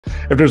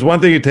If there's one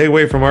thing you take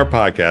away from our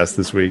podcast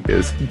this week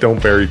is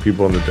don't bury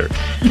people in the dirt.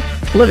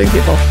 Living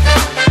people.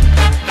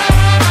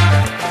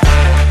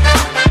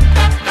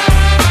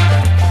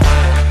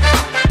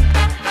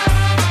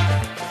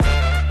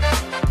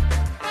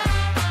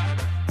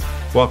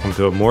 Welcome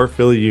to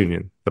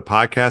amorephillyunion, the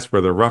podcast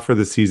where the rougher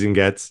the season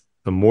gets,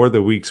 the more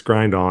the weeks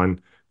grind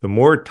on, the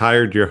more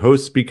tired your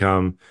hosts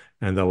become,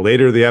 and the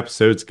later the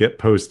episodes get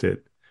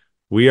posted.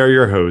 We are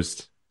your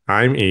hosts.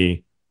 I'm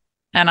E.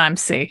 And I'm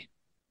C.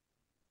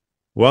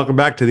 Welcome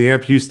back to the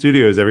AMPU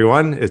studios,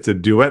 everyone. It's a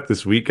duet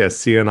this week as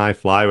C and I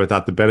fly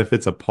without the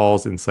benefits of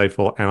Paul's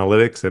insightful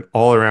analytics and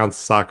all-around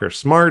soccer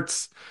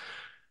smarts.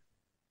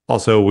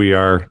 Also, we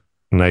are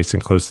nice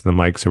and close to the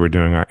mic, so we're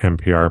doing our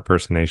NPR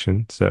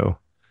impersonation. So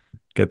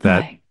get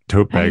that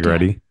tote bag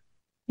ready.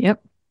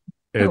 Yep.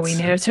 We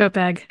need a tote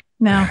bag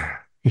now.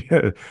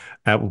 Yeah,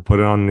 Apple put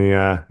it on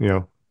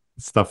the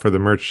stuff for the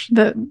merch,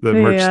 the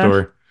merch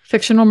store,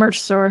 fictional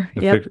merch store.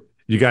 Yep.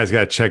 You guys got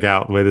to check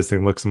out the way this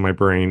thing looks in my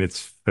brain.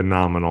 It's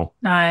phenomenal.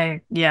 Yeah.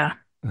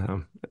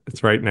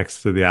 It's right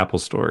next to the Apple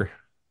store,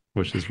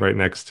 which is right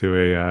next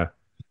to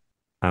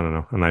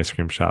an ice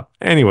cream shop.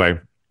 Anyway,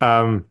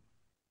 yeah,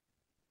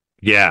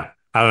 I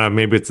don't know.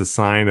 Maybe it's a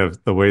sign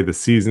of the way the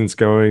season's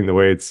going, the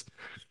way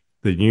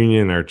the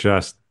Union are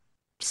just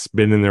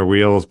spinning their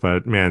wheels.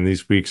 But man,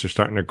 these weeks are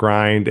starting to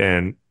grind,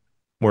 and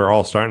we're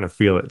all starting to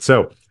feel it.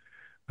 So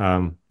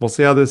we'll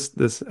see how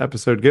this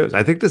episode goes.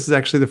 I think this is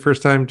actually the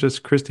first time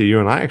just Christy, you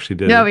and I actually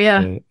did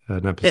an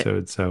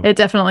episode. So it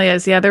definitely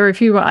is. Yeah, there were a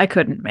few I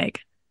couldn't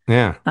make.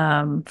 Yeah.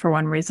 For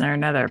one reason or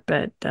another,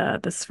 but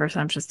this is the first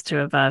time just the two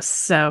of us.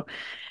 So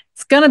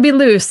it's gonna be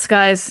loose,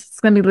 guys. It's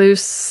gonna be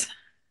loose.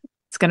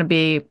 It's gonna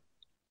be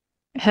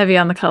heavy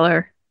on the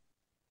color.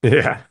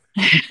 Yeah.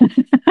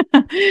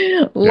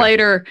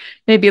 Lighter,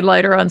 maybe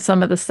lighter on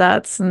some of the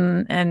stats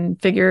and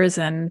figures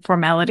and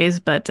formalities,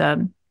 but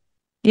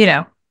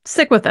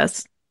stick with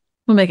us.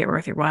 We'll make it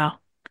worth your while.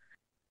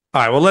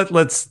 All right. Well,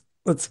 let's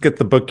get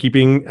the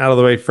bookkeeping out of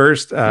the way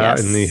first.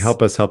 Yes. In the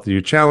Help Us Help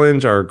You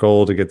challenge, our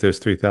goal to get those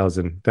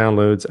 3,000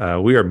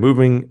 downloads. We are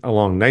moving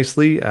along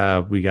nicely.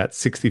 We got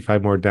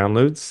 65 more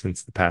downloads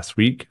since the past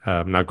week.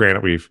 Now,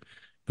 granted, we've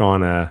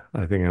gone, I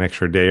think, an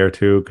extra day or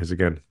two because,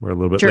 again, we're a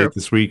little bit late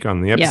this week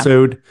on the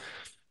episode. Yeah.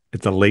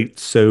 It's a late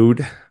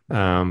sode,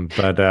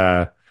 but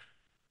as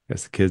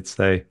the kids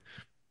say.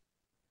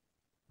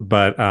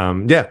 But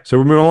so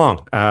we're moving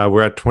along.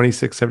 We're at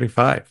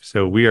 2675,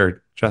 so we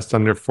are just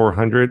under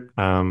 400.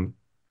 From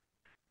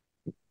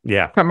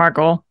our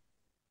goal.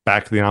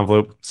 Back to the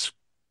envelope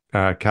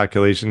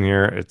calculation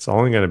here. It's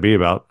only going to be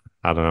about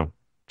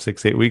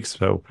 6-8 weeks.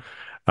 So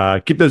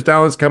keep those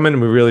downloads coming,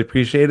 and we really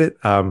appreciate it.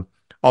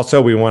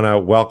 Also, we want to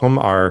welcome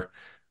our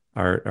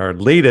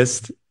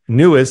newest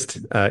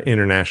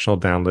international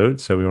download.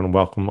 So we want to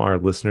welcome our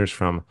listeners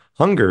from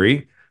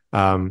Hungary.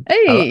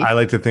 Hey. I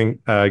like to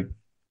think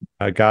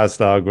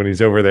Gazdag, when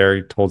he's over there,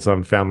 he told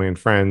some family and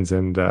friends,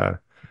 and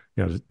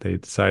they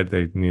decided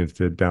they needed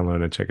to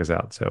download and check us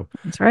out. So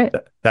that's right.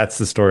 That's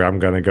the story I'm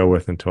going to go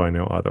with until I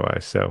know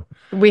otherwise. So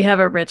we have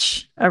a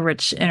rich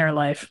inner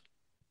life.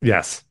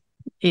 Yes,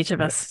 each of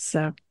us.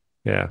 So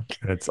yeah,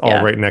 it's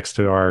all right next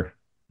to our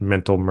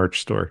mental merch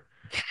store.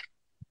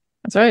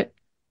 That's right.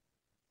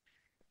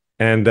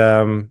 And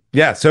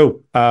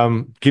so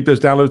keep those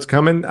downloads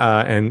coming.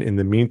 And in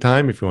the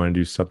meantime, if you want to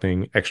do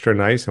something extra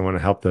nice and want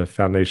to help the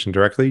foundation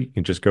directly, you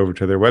can just go over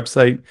to their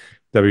website,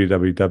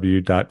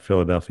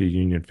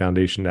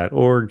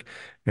 www.philadelphiaunionfoundation.org,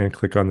 and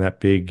click on that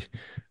big,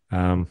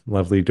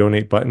 lovely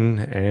donate button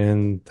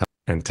and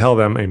tell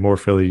them a More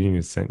Philly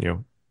Union sent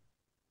you.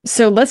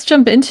 So let's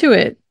jump into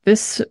it.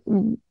 This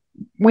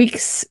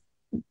week's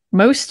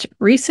most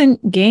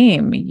recent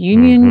game,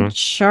 Union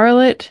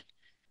Charlotte.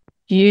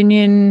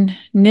 Union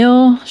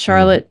 0,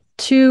 Charlotte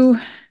 2.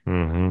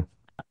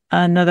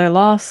 Another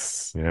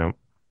loss. Yeah.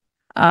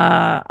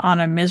 On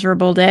a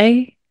miserable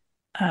day.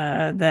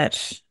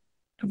 That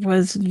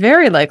was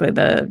very likely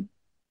the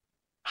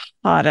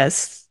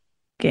hottest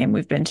game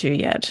we've been to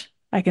yet.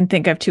 I can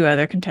think of 2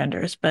 other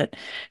contenders, but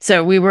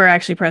so we were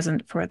actually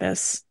present for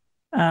this.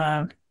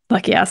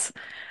 Lucky us.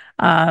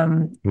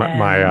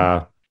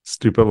 My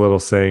stupid little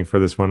saying for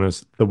this one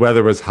was the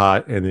weather was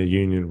hot and the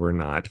Union were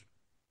not.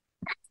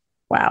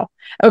 Wow.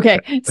 Okay.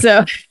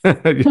 So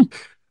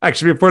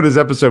actually, before this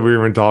episode, we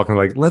were talking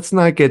like, let's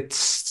not get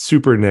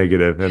super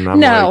negative. And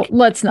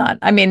let's not.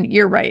 I mean,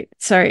 you're right.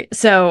 Sorry.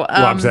 So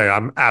I'm saying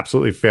I'm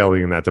absolutely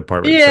failing in that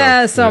department.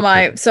 Yeah. So am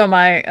I.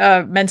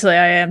 Mentally,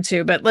 I am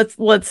too. But let's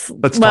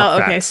talk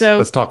facts. So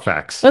let's talk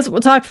facts.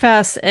 We'll talk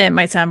fast. It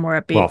might sound more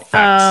upbeat. Well,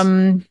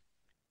 facts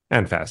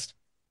and fast.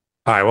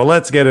 All right. Well,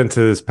 let's get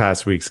into this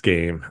past week's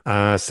game.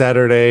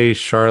 Saturday,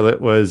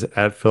 Charlotte was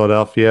at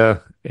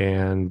Philadelphia,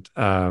 and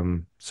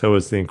so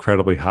was the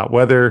incredibly hot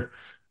weather.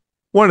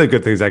 One of the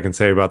good things I can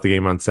say about the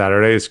game on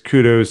Saturday is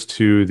kudos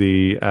to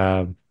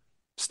the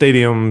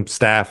stadium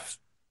staff,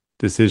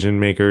 decision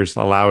makers,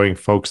 allowing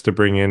folks to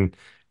bring in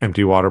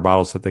empty water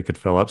bottles that they could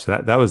fill up.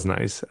 So that was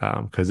nice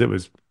because it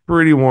was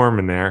pretty warm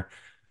in there.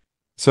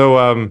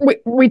 So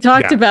we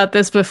talked about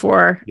this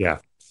before. Yeah.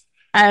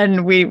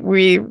 And we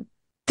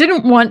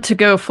didn't want to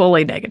go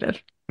fully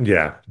negative.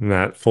 Yeah,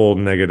 not full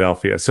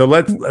Negadelphia. So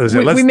let's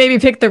We maybe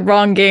picked the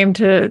wrong game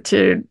to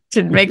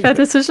make that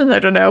decision. I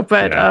don't know,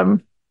 yeah,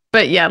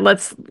 but yeah,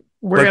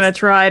 we're gonna let's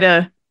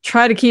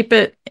try to keep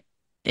it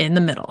in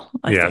the middle,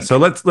 I yeah. So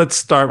think. let's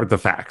start with the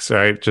facts, all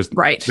right? Just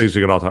Right. things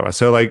we can all talk about.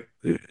 So like,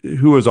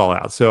 who was all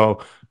out?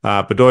 So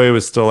Bedoya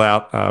was still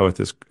out with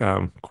his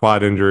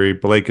quad injury.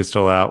 Blake is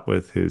still out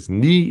with his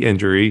knee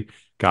injury.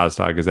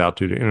 Gazdag is out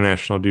due to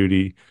international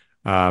duty.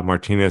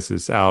 Martinez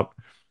is out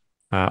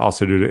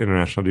also due to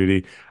international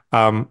duty.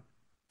 Um,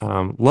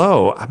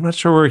 Lowe, I'm not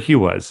sure where he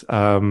was.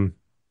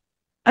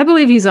 I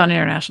believe he's on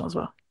international as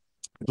well.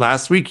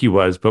 Last week he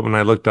was, but when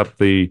I looked up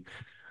the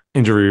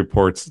injury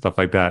reports, stuff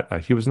like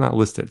that, he was not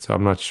listed. So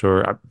I'm not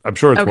sure. I'm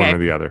sure it's one or Okay.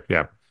 the other.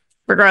 Yeah.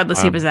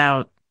 Regardless, he was Um,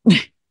 out.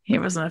 He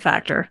wasn't a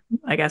factor,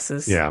 I guess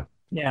is yeah.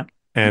 yeah,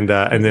 And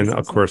as then these of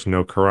things go. course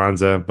no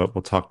Carranza, but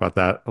we'll talk about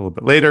that a little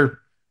bit later.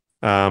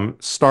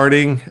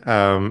 Starting,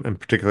 in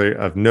particular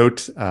of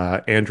note,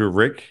 Andrew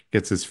Rick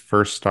gets his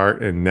first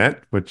start in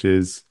net, which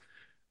is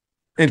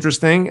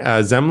interesting.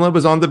 Zemla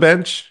was on the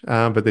bench,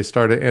 but they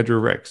started Andrew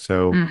Rick.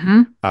 So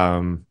Mm-hmm.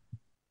 um,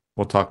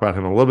 we'll talk about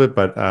him a little bit,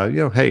 but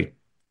hey,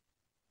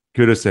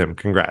 kudos to him.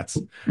 Congrats.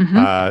 Mm-hmm.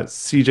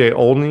 CJ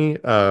Olney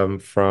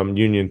from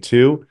Union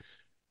 2.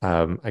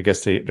 I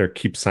guess they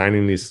keep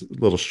signing these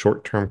little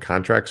short-term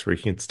contracts where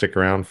he can stick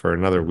around for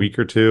another week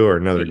or two or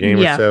another game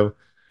or Yeah. so.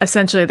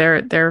 Essentially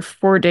they're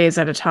 4 days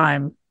at a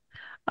time.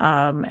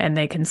 And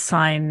they can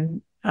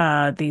sign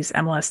these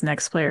MLS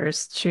Next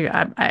players to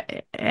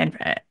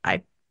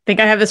I think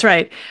I have this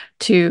right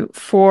to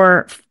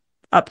four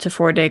up to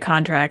 4 day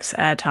contracts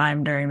at a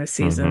time during the Hmm.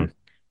 season,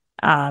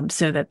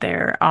 so that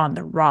they're on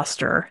the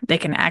roster. They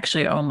can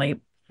actually only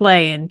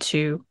play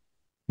into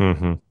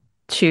Hmm.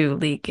 two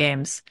league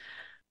games.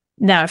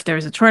 Now, if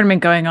there's a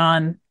tournament going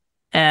on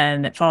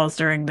and it falls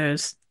during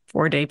those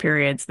 4 day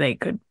periods, they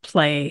could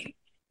play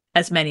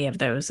as many of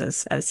those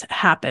as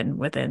happen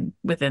within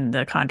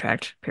the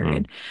contract Mm.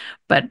 period.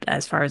 But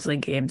as far as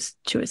league games,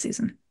 two a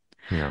season.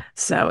 Yeah.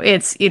 So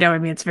it's, I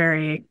mean, it's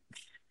very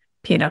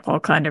pinochle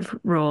kind of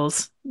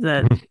rules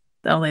that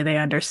only they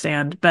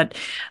understand. But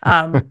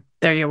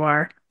there you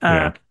are.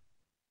 Yeah.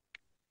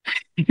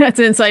 That's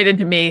insight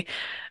into me.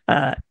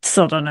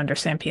 Still don't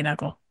understand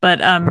pinochle.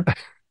 But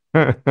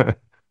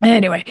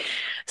anyway,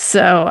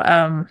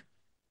 so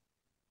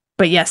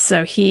but yes,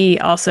 so he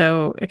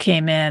also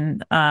came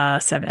in at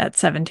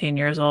 17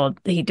 years old.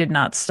 He did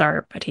not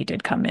start, but he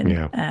did come in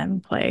Yeah.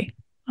 and play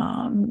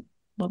a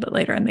little bit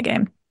later in the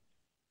game.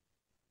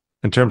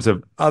 In terms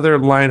of other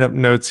lineup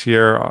notes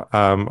here,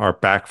 our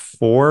back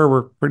four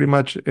were pretty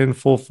much in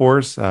full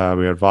force. We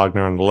had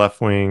Wagner on the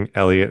left wing,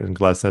 Elliott and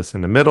Glesnes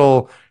in the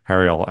middle,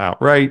 Harry all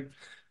outright.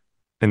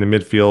 In the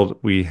midfield,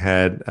 we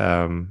had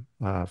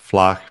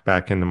Flock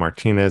back in the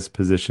Martinez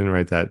position,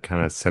 right? That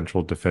kind of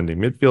central defending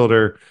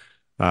midfielder.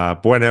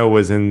 Bueno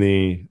was in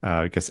the,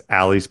 I guess,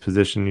 Alley's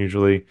position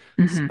usually.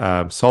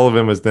 Hmm.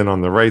 Sullivan was then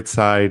on the right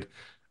side,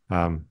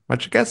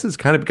 which I guess is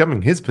kind of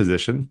becoming his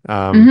position.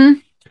 Hmm.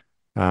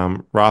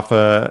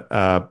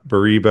 Rafa,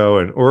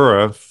 Baribo, and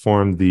Ura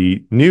formed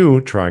the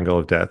new Triangle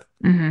of Death.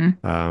 Hmm.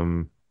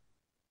 Um,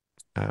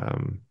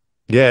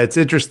 yeah, it's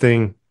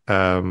interesting.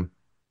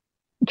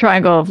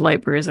 Triangle of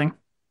light bruising.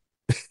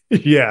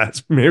 Yeah,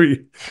 it's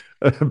maybe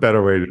a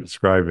better way to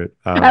describe it.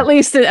 At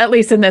least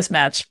in this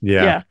match.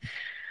 Yeah.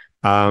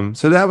 Yeah.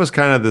 So that was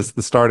kind of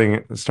the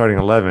starting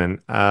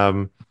 11.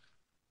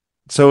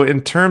 So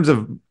in terms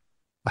of,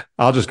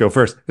 I'll just go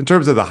first. In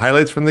terms of the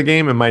highlights from the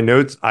game, in my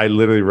notes, I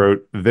literally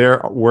wrote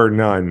there were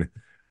none.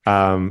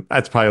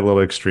 That's probably a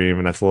little extreme,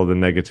 and that's a little of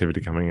the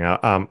negativity coming out.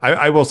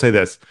 I will say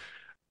this: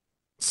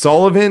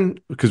 Sullivan,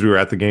 because we were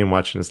at the game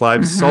watching this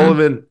live, Hmm.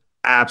 Sullivan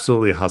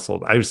absolutely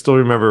hustled. I still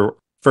remember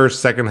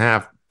first, second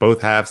half,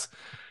 both halves.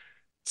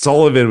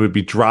 Sullivan would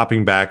be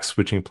dropping back,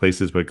 switching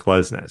places with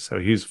Glesnes. So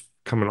he's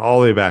coming all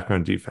the way back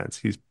on defense.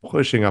 He's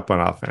pushing up on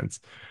offense.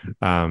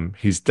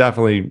 He's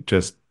definitely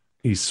just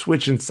he's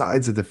switching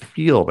sides of the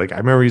field. Like I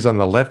remember he's on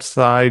the left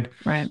side,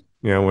 Right.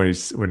 when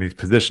he's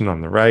positioned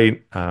on the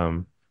right.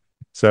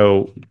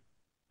 So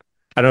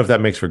I don't know if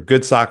that makes for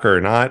good soccer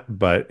or not,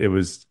 but it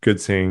was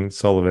good seeing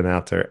Sullivan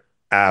out there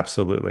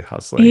absolutely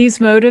hustling. He's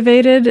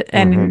motivated, Hmm.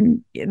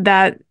 and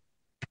that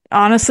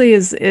honestly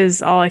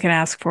is all I can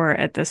ask for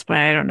at this point.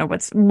 I don't know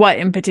what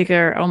in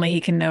particular, only he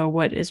can know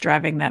what is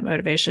driving that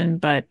motivation,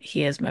 but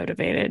he is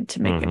motivated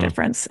to make a Hmm.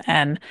 difference,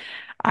 and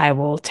I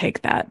will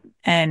take that.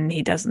 And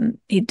he doesn't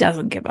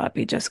give up.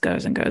 He just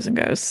goes and goes and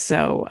goes.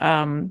 So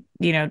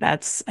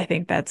I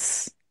think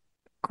that's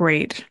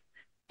great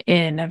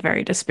in a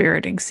very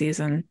dispiriting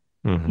season,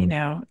 Hmm.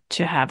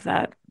 to have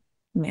that.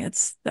 I mean,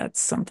 that's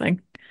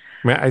something.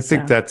 I mean, I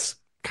think So that's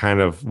kind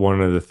of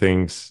one of the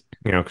things,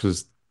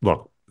 because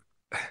look,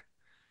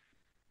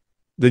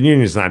 the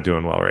union's not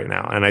doing well right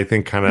now. And I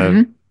think kind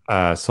of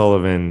mhm,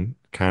 Sullivan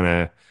kind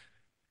of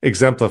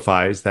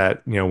exemplifies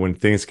that, when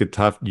things get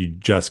tough, you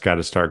just got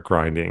to start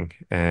grinding.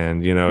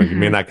 And, you may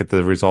mhm, not get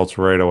the results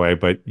right away,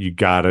 but you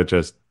got to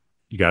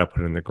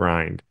put in the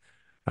grind.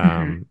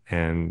 Hmm.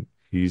 And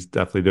he's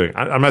definitely doing.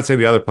 I'm not saying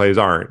the other players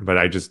aren't, but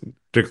I just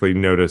particularly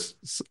noticed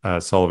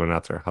Sullivan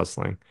out there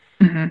hustling.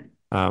 Hmm.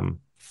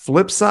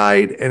 Flip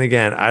side, and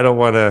again, I don't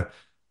want to.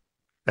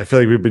 I feel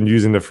like we've been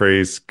using the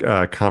phrase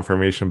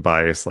confirmation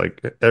bias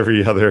like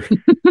every other.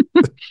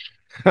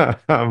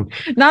 um,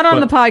 Not on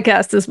the but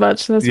podcast as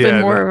much. That's been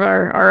yeah, more of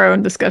our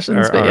own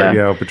discussions, but you yeah.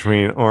 know,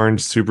 between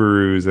orange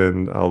Subarus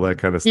and all that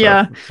kind of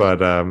stuff. Yeah.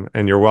 But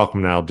and you're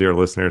welcome now, dear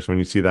listeners, when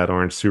you see that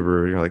orange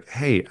Subaru, you're like,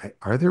 hey,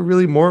 are there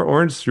really more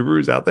orange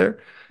Subarus out there?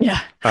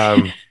 Yeah.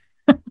 Um,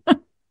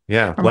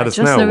 yeah, Or am let I us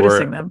just know.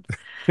 noticing We're them?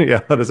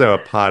 yeah, let us know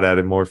at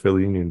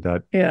pod@amorephillyunion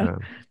dot Yeah.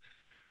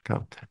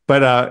 com.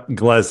 But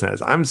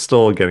Glesnes, I'm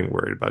still getting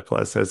worried about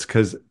Glesnes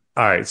because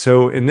all right,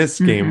 so in this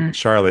game, Hmm.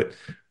 Charlotte,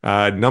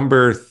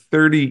 number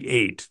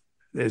 38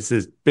 is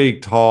this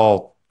big,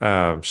 tall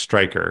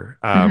striker,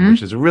 which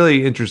Hmm. is a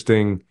really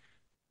interesting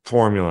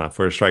formula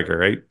for a striker,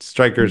 right?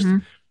 Strikers, Hmm.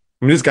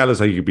 I mean, this guy looks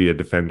like he could be a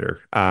defender.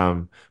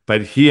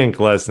 But he and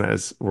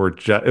Glesnes were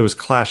just, it was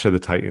Clash of the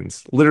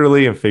Titans,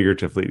 literally and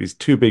figuratively. These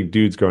two big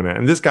dudes going at,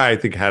 and this guy I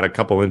think had a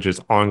couple inches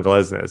on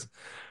Glesnes,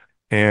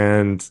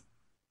 and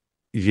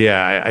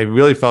yeah, I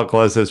really felt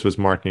Glesnes was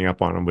marking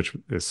up on him, which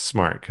is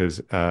smart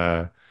because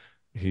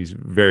he's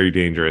very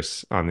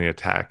dangerous on the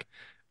attack.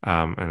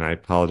 And I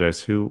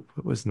apologize.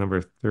 What was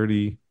number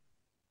 30?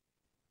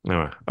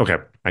 No, okay,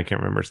 I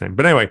can't remember his name.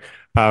 But anyway,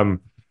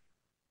 um,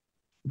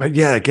 but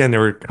yeah, again, there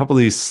were a couple of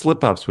these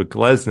slip ups with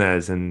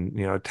Glesnes and,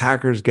 you know,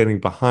 attackers getting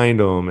behind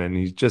him. And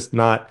he's just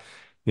not,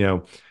 you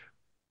know,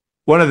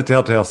 one of the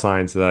telltale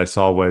signs that I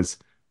saw was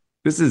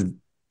this is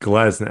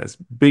Glesnes,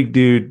 big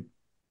dude,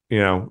 you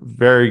know,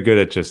 very good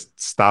at just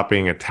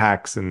stopping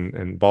attacks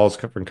and balls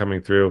from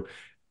coming through.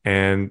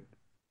 And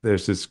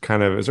there's this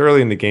kind of, it's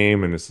early in the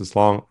game and it's this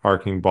long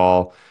arcing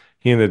ball.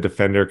 He and the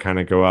defender kind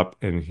of go up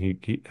and he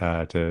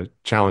to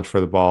challenge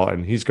for the ball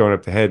and he's going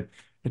up the head.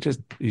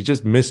 He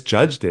just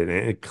misjudged it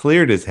and it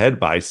cleared his head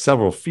by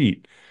several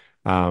feet.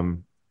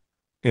 Um,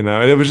 you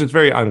know, and it was just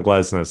very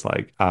unGlesnes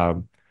like.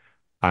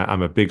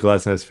 I'm a big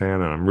Lesnes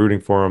fan and I'm rooting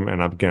for him.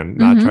 And I'm again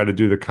not Hmm. trying to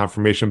do the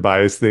confirmation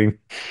bias thing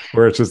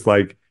where it's just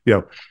like, you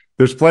know,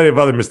 there's plenty of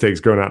other mistakes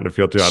going out in the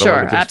field too. I don't want Sure,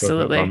 to just focus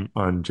absolutely.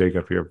 on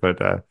Jacob here,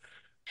 but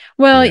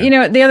Well,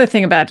 yeah, the other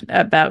thing about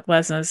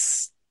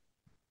Lesnes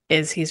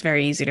is he's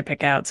very easy to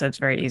pick out, so it's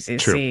very easy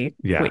to true. see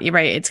Yeah, what you're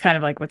right. It's kind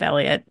of like with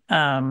Elliot,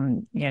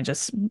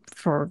 just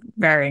for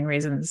varying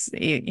reasons,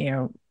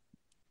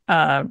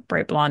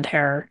 bright blonde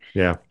hair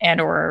yeah,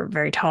 and or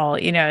very tall,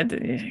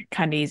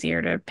 kind of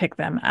easier to pick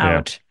them yeah.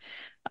 out.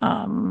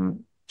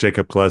 Um,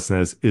 Jacob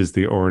Lesnes is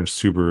the orange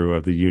Subaru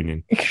of the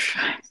Union.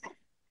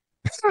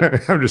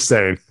 I'm just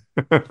saying.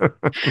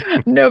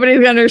 Nobody's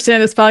gonna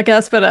understand this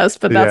podcast but us,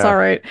 but that's all Yeah,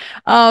 right.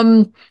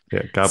 Um,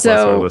 yeah. God bless our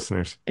so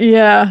listeners.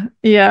 yeah,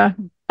 yeah.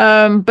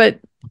 But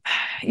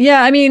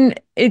yeah, I mean,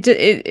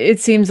 it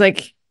seems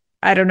like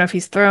I don't know if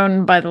he's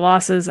thrown by the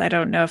losses. I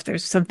don't know if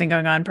there's something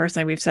going on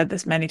personally. We've said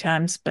this many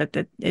times, but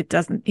that it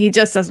doesn't. He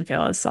just doesn't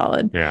feel as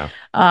solid. Yeah.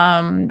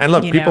 And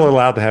look, You people are know,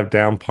 allowed to have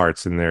down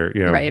parts in their,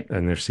 you know, right?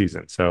 in their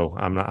season. So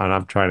I'm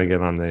trying to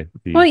get on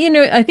Well,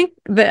 the I think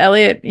the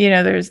Elliot,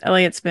 there's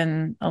Elliot's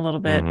been a little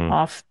bit hmm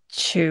off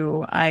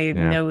too. I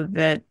yeah, know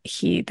that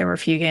there were a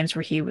few games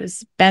where he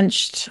was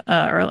benched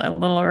a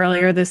little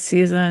earlier this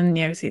season.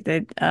 See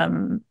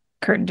that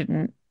Curtin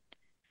didn't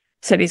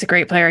said he's a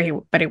great player,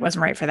 but he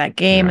wasn't right for that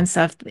game yeah. and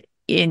stuff.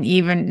 And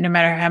even no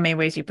matter how many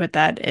ways you put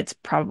that, it's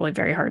probably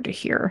very hard to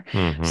hear.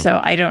 hmm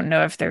So I don't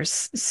know if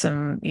there's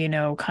some,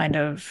 kind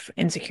of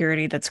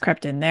insecurity that's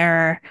crept in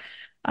there.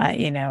 I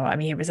mean,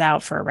 he was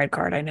out for a red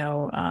card, I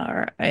know,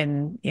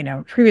 in,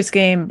 previous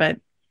game, but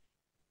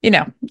you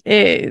know,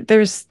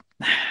 there's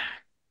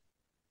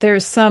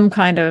some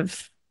kind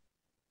of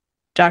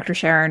Dr.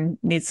 Sharon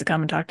needs to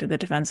come and talk to the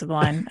defensive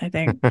line. I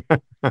think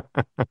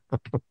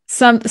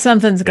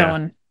something's Yeah,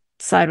 going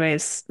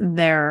sideways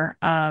there.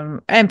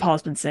 And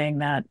Paul's been saying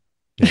that.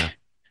 yeah,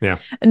 yeah.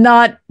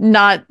 Not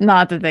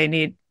that they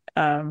need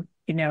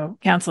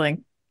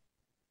counseling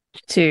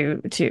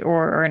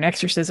or an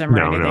exorcism or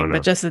No, no, anything, but no.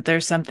 just that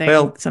there's something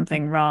Well,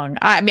 something wrong.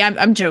 I mean,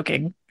 I'm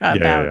joking yeah,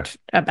 yeah, yeah,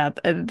 about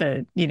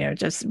the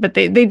just, but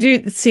they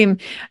do seem.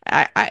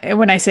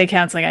 When I say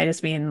counseling, I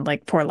just mean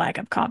like for lack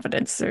of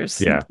confidence.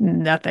 There's yeah,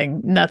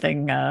 nothing.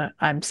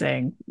 I'm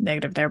saying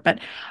negative there, but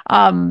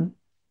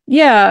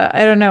yeah,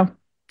 I don't know.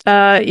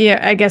 Yeah,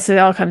 I guess it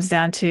all comes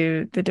down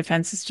to the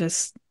defense is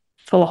just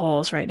full of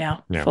holes right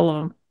now, yeah. full of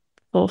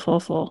them,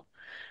 full.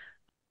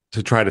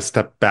 To try to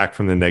step back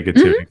from the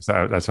negativity, Hmm. because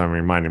that's what I'm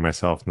reminding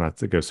myself not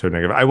to go so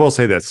negative. I will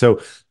say that.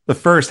 So the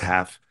first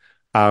half,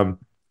 um,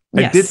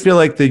 I did Yes. feel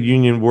like the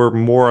Union were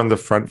more on the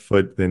front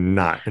foot than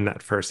not in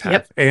that first half,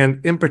 Yep.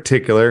 and in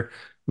particular,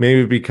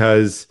 maybe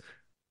because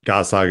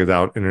Gosog is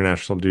out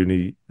international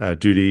duty.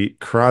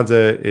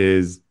 Carranza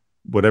is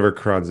whatever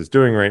Carranza is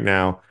doing right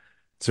now.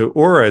 So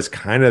Aura is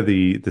kind of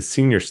the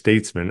senior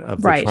statesman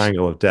of the Right.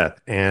 Triangle of Death,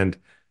 and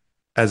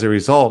as a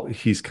result,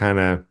 he's kind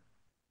of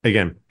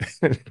again,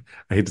 I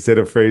hate to say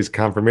the phrase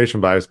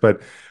confirmation bias,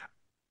 but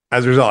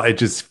as a result, it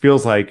just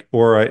feels like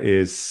Aura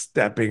is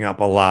stepping up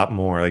a lot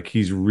more. Like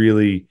he's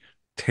really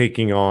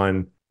taking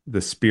on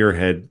the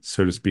spearhead,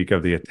 so to speak,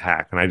 of the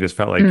attack. And I just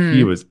felt like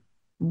he Mm. was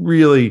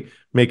really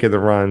making the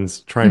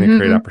runs, trying to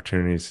create Hmm.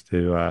 opportunities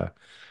to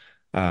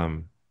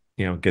um,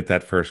 get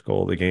that first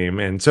goal of the game.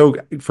 And so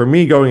for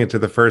me going into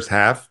the first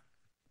half,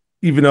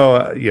 even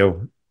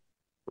though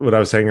what I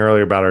was saying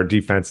earlier about our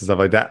defense and stuff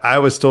like that, I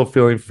was still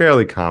feeling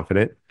fairly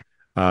confident,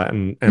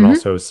 and Hmm.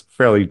 also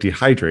fairly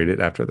dehydrated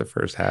after the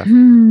first half.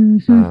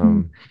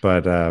 Hmm.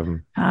 But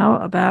How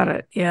about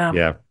it? Yeah.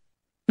 yeah.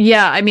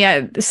 Yeah, I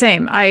mean,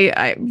 same.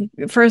 I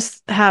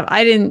first have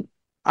I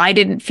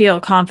didn't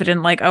feel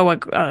confident like, oh,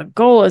 a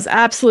goal is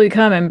absolutely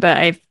coming, but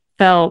I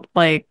felt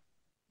like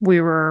we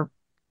were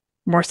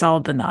more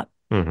solid than that.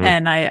 Hmm.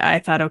 And I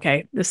thought,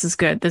 okay, this is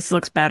good. This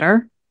looks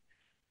better.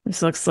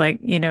 This looks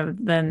like,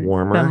 than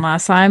Warmer.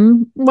 last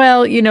time.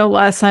 Well,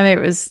 last time it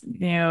was,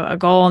 a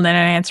goal and then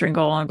an answering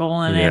goal and a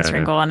goal and an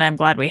answering Yeah. goal. And I'm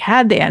glad we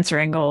had the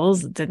answering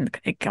goals.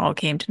 It all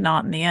came to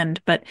naught in the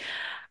end. But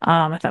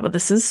I thought, well,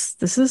 this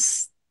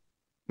is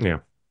Yeah.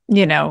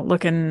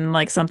 looking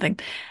like something.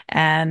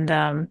 And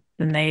then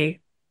they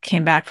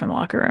came back from the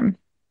locker room.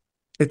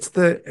 It's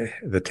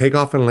the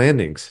takeoff and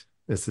landings.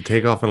 It's the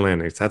takeoff and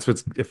landings.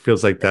 It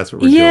feels like that's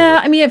what we're dealing Yeah,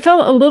 with. I mean, it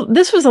felt a little,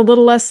 this was a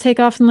little less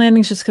takeoff and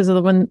landings just because of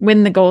the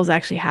when the goals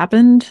actually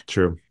happened.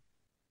 True.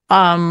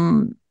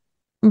 Um,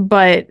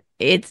 but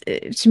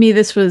to me,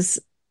 this was,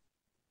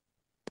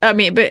 I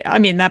mean,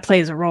 that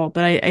plays a role,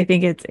 but I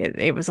think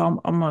it was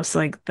almost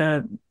like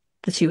the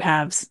two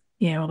halves,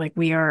 like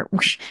we are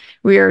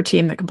a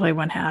team that can play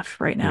one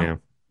half right now.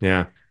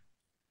 Yeah.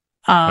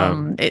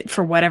 Yeah.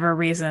 For whatever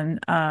reason,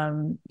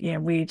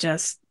 we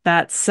just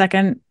that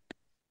second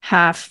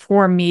half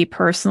for me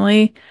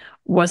personally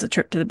was a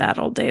trip to the bad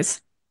old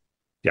days.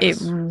 It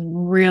Yes.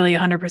 really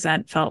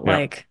 100% felt Yeah.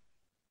 like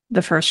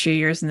the first few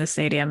years in the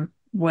stadium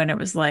when it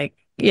was like,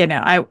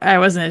 I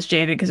wasn't as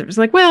jaded because it was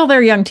like, well,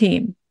 they're a young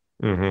team.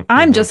 Hmm.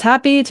 I'm Hmm. just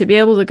happy to be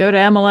able to go to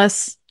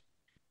MLS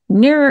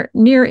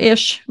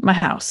near-ish my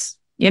house,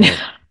 Yeah.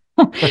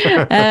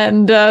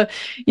 And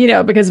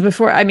because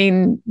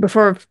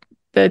before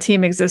the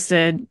team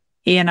existed,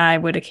 he and I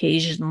would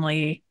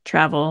occasionally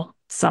travel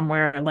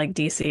somewhere like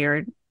DC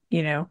or,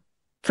 you know,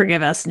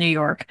 forgive us, New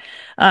York,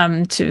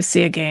 to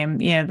see a game,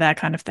 that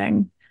kind of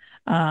thing.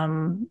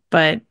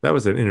 But That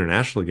was an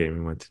international game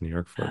we went to New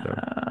York for, though.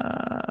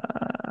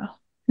 uh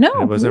And it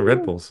no, wasn't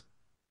Red Bulls.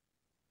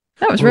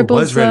 that was Oh, it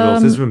was Red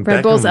Bulls. This is when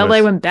Red Bulls Beckham LA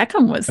was when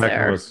Beckham was Beckham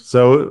there. was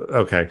so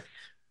okay.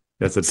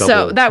 That's a So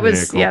double that mea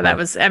was, yeah, that culpa.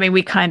 was, I mean,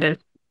 we kind of,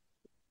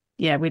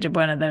 yeah, we did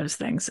one of those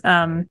things.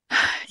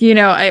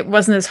 It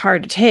wasn't as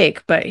hard to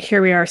take, but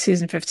here we are,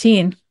 season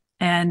 15,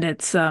 and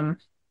it's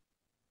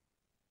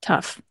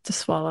tough to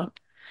swallow.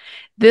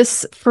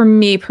 This, for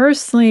me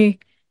personally,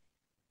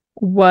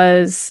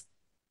 was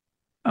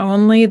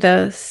only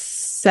the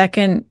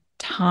second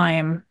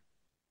time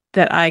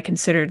that I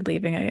considered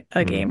leaving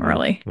a game Hmm.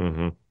 early.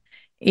 Hmm.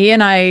 E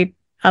and I,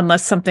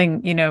 unless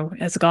something,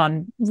 has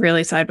gone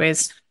really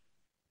sideways,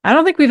 I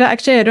don't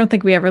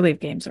think we ever leave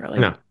games early.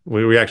 No,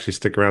 we actually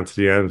stick around to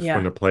the end when Yeah.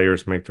 the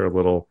players make their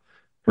little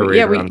Yeah,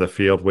 parade around the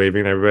field,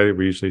 waving at everybody.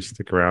 We usually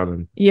stick around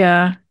and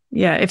yeah,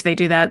 yeah, if they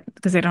do that,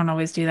 because they don't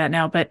always do that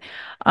now. But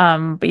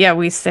yeah,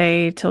 we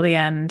stay till the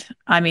end.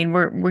 I mean,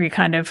 we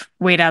kind of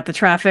wait out the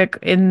traffic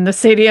in the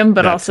stadium,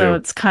 but that also too.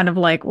 it's kind of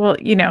like, well,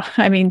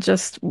 I mean,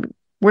 just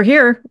we're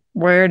here.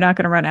 We're not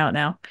going to run out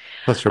now.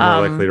 Plus, you're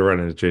more likely Um, to run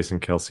into Jason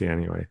Kelsey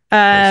anyway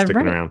by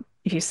sticking right. around.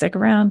 If you stick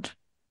around,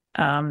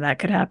 that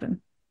could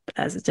happen,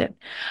 as it did.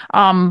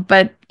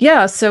 But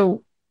yeah,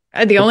 so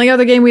the only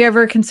other game we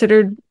ever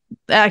considered,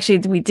 actually,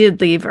 we did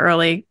leave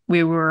early.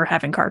 We were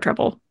having car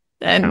trouble,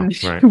 Oh,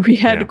 and right. we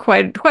had Yeah.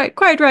 quite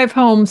a drive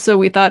home. So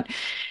we thought,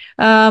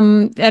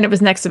 and it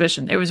was an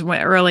exhibition. It was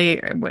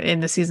early in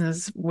the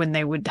seasons when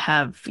they would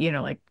have,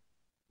 like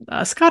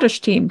a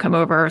Scottish team come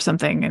over or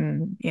something,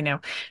 and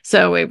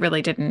so it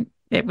really didn't.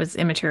 It was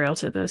immaterial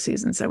to the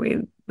season, so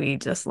we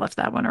just left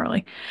that one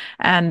early,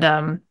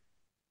 and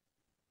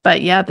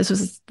but yeah,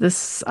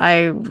 this.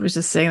 I was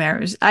just sitting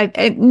there.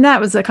 And that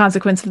was a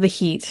consequence of the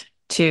heat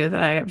too.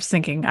 That I was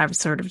thinking I was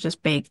sort of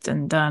just baked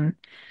and done.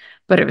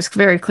 But it was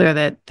very clear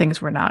that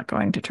things were not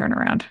going to turn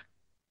around.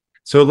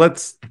 So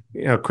let's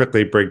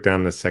quickly break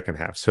down the second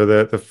half. So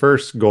the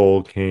first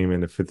goal came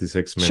in the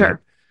 56th minute.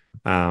 Sure.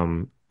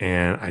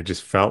 And I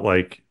just felt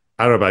like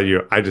I don't know about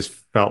you, I just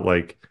felt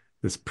like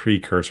this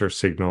precursor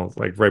signal,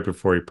 like right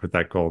before he put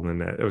that goal in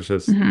the net. It was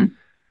just Hmm.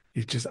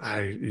 you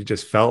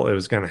just felt it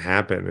was gonna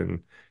happen.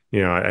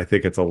 And I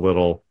think it's a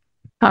little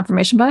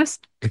Confirmation bias.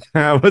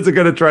 I wasn't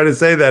gonna try to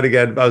say that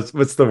again.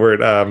 What's the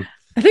word? I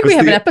think we What's have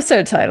an the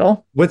episode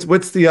title.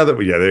 what's the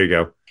other yeah, there you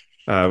go.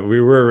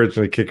 We were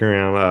originally kicking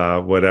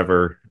around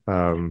Whatever,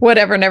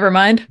 never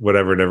mind.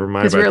 whatever, never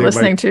mind. Because But we I were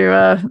think listening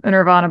my to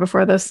Nirvana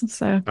before this.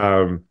 So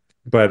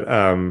but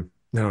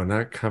no,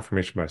 not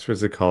confirmation bias.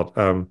 What's it called?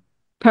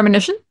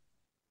 premonition?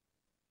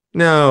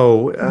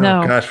 No, oh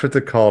No. gosh, what's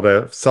it called?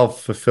 A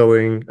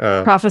self-fulfilling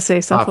Prophecy,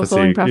 prophecy,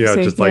 self-fulfilling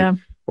prophecy. just like Yeah.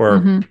 or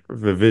Hmm.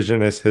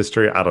 revisionist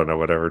history. I don't know,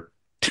 whatever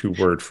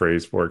two-word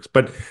phrase works.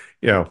 But,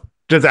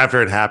 just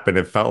after it happened,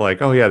 it felt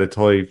like, oh, yeah, it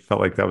totally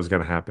felt like that was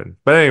going to happen.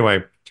 But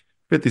anyway,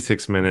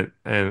 56 minute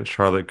and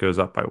Charlotte goes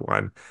up by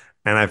one.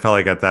 And I felt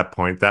like at that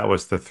point, that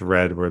was the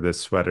thread where this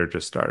sweater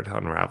just started to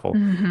unravel.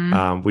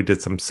 Hmm. We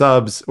did some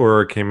subs.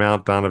 Aurora came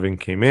out, Donovan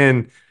came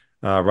in,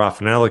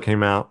 Raffanella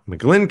came out,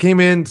 McGlynn came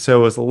in. So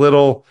it was a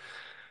little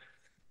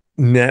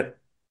net,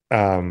 what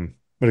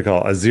do you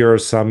call it, a zero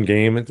sum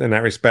game in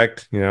that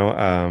respect.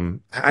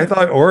 I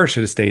thought Aura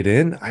should have stayed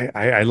in.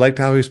 I liked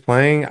how he was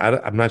playing.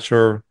 I'm not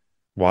sure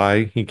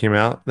why he came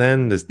out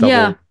then, this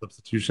Yeah. double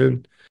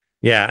substitution.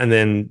 Yeah, and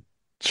then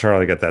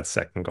Charlie got that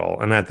second goal.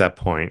 And at that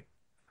point,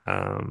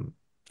 um,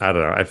 I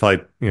don't know. I felt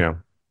like,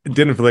 it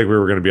didn't feel like we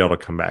were going to be able to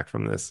come back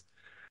from this.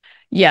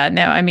 Yeah.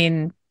 No, I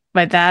mean,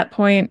 by that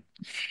point,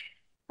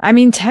 I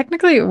mean,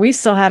 technically, we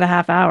still had a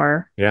half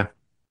hour, Yeah.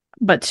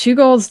 but 2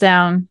 goals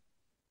down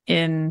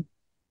in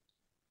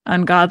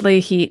ungodly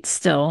heat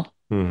still,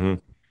 Hmm.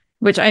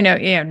 which I know,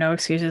 no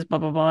excuses, blah,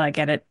 blah, blah. I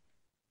get it.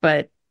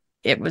 But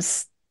it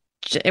was,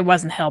 it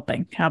wasn't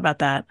helping. How about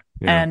that?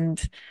 Yeah.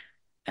 And,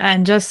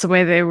 and just the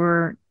way they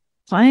were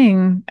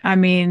playing, I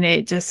mean,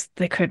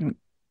 they couldn't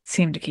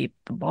seem to keep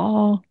the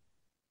ball,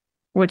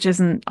 which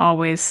isn't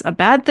always a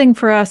bad thing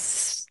for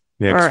us,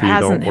 Yeah, or because we don't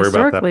hasn't worry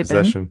about that historically been.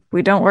 possession.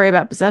 We don't worry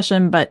about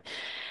possession, but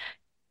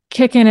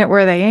kicking it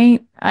where they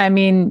ain't. I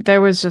mean,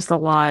 there was just a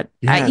lot.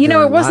 Yeah, there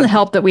are a It wasn't lot.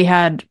 helped that we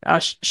had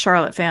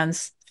Charlotte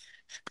fans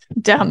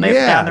down the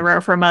Yeah.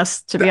 row from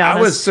us, to be I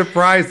was honest.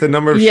 surprised the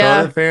number of Yeah,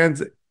 Charlotte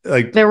fans,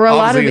 like there were a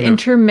lot obviously of in the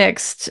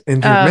intermixed.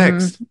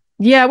 intermixed.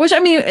 Yeah, which I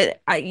mean,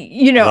 I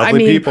Lovely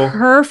mean, people.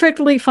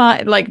 perfectly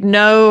fine. Like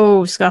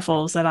no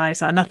scuffles that I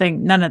saw.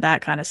 Nothing, none of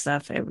that kind of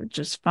stuff. It was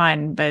just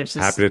fine. But it's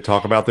Happy just, to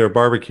talk about their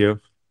barbecue,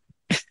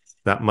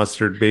 that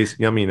mustard based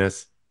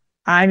yumminess.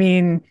 I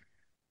mean,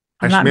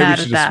 I'm Actually, not maybe we mad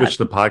should at just that. switch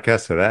the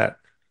podcast to that.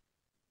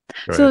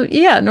 Go So ahead.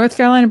 yeah, North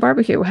Carolina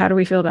barbecue. How do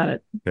we feel about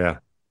it? Yeah.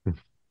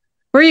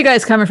 Where are you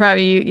guys coming from?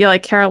 You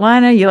like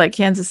Carolina? You like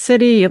Kansas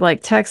City? You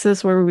like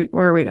Texas? Where are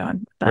we going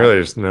with that? Really,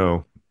 there's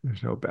no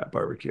bad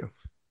barbecue.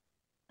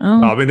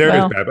 Well, Oh, I mean, there is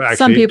well, bad, but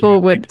some actually, people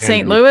it would can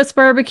St. be. Louis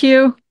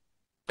barbecue.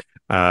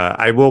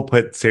 I will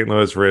put St.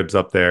 Louis ribs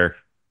up there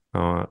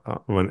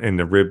in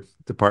the rib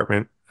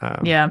department.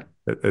 Yeah,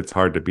 It's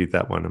hard to beat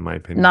that one, in my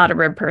opinion. not a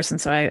rib person,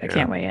 so I Yeah,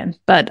 can't weigh in.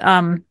 But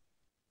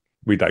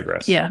we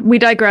digress. yeah, we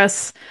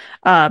digress.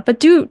 But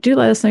do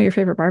let us know your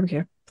favorite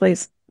barbecue,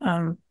 please.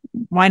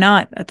 Why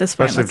not at this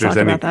point? Especially if Let's there's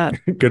talk any about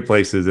that. good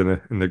places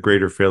in the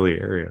greater Philly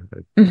area.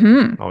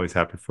 Hmm. Always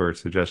happy for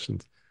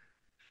suggestions.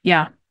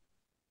 Yeah,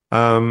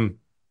 Um,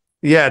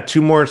 yeah,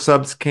 two more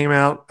subs came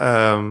out,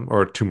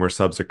 or two more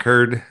subs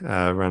occurred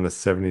around the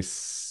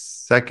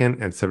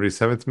 72nd and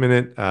 77th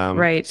minute.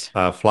 right.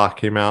 Flock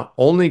came out,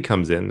 only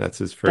comes in. That's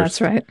his That's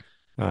right.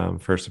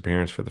 first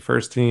appearance for the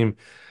first team.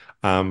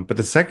 But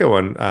the second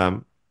one,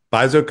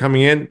 Bizo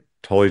coming in,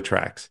 totally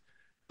tracks.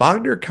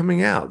 Bogner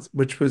coming out,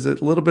 which was a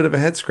little bit of a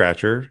head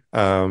scratcher.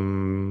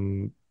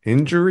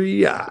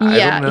 Injury, I don't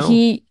Yeah,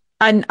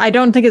 know. I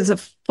don't think it's a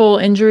full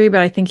injury,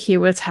 but I think he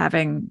was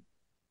having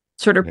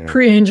sort of Yeah.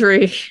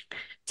 pre-injury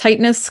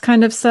tightness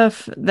kind of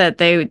stuff that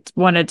they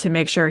wanted to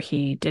make sure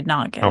he did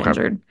not get Okay.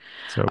 injured,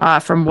 So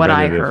from what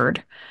I preventative.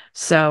 heard.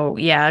 So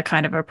yeah,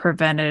 kind of a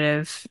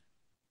preventative,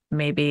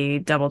 maybe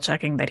double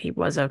checking that he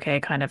was okay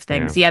kind of Yeah.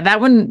 things. Yeah,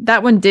 that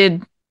one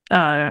did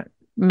uh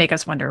make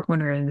us wonder when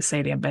we were in the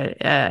stadium, but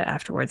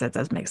afterwards that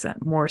does make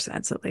more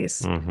sense at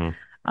least. Hmm.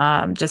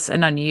 Just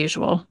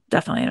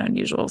definitely an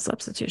unusual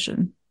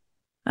substitution.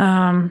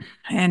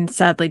 And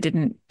sadly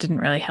didn't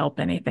really help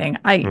anything.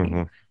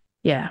 Hmm.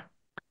 Yeah.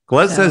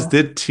 Glesnes So,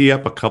 did tee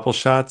up a couple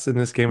shots in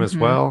this game as mhm.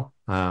 well,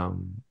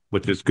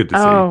 which is good to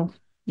see. Oh,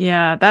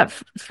 yeah, that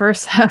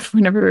first half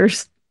whenever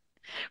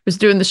was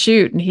doing the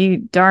shoot and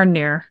he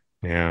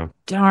Yeah.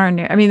 darn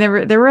near. I mean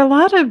there were a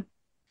lot of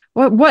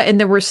what and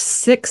there were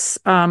 6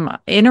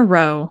 in a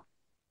row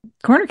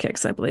corner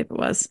kicks, I believe it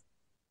was,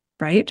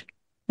 right?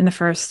 In the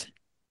first.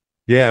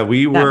 Yeah,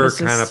 we That were was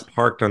kind of just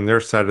parked on their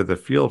side of the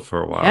field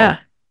for a yeah. while.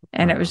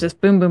 And it was Um,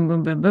 just boom, boom,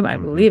 boom, boom, boom. I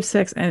mhm. believe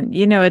 6. And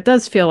it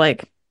does feel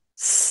like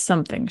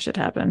something should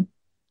happen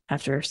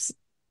after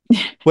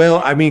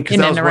Well, I mean, because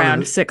in that and was one of around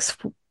the, 6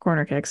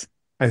 corner kicks.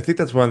 I think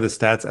that's one of the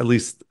stats, at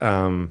least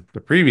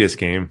the previous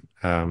game.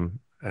 And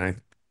I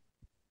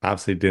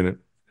obviously didn't,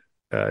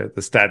 the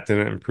stat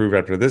didn't improve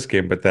after this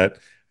game, but that I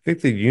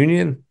think the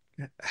Union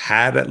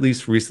had at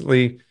least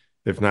recently,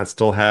 if not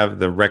still have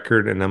the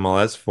record in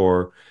MLS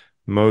for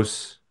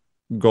most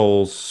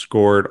goals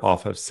scored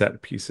off of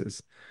set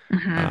pieces.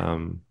 Hmm.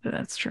 Um,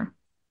 That's true.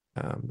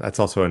 that's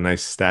also a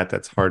nice stat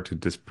that's hard to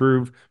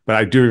disprove, but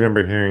I do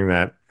remember hearing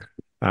that.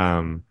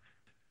 Um,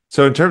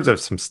 so in terms of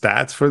some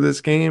stats for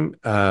this game,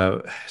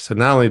 so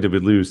not only did we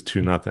lose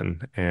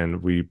 2-0,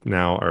 and we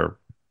now are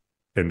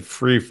in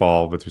free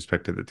fall with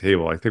respect to the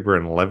table. I think we're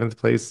in 11th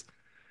place.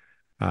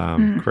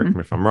 Correct Hmm. me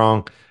if I'm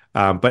wrong.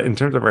 But in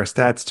terms of our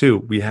stats too,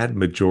 we had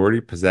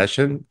majority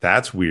possession.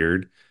 That's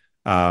weird.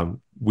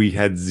 We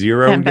had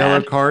zero And yellow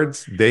bad.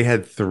 cards. They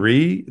had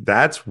three.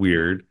 That's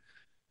weird.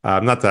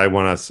 Not that I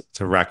want us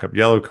to rack up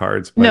yellow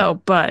cards, but No,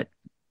 but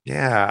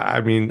yeah,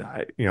 I mean,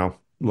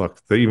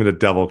 look, even the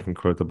devil can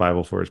quote the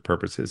Bible for his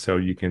purposes, so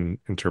you can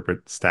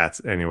interpret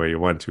stats any way you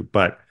want to.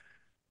 But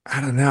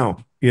I don't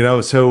know,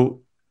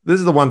 so this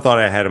is the one thought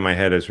I had in my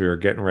head as we were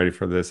getting ready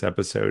for this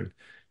episode.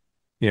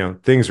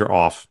 Things are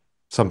off.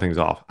 Something's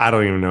off. I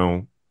don't even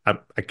know. I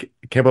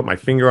can't put my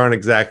finger on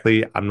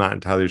exactly. I'm not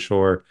entirely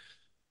sure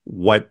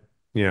what,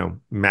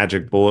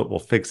 magic bullet will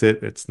fix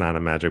it. It's not a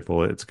magic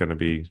bullet. It's going to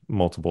be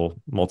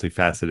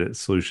multifaceted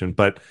solution.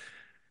 But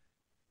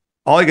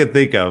all I can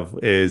think of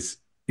is,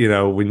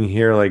 when you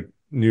hear like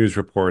news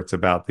reports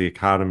about the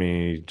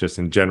economy just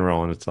in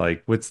general, and it's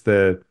like, what's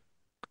the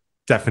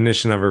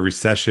definition of a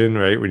recession,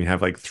 right? When you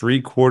have like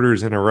 3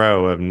 quarters in a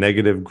row of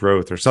negative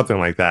growth or something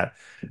like that,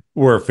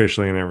 we're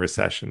officially in a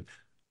recession.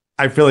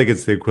 I feel like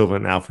it's the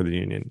equivalent now for the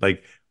union.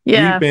 Like we've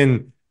yeah.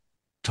 been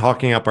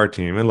talking up our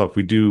team, and look,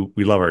 we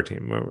love our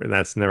team, and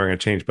that's never going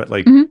to change. But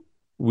like Mhm.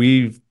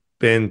 we've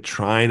been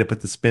trying to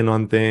put the spin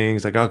on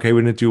things, like okay,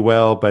 we didn't do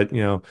well, but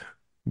we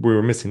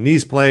were missing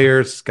these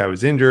players, this guy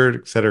was injured,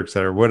 et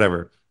cetera,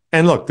 whatever.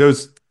 And look,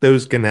 those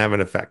can have an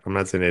effect. I'm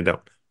not saying they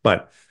don't,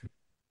 but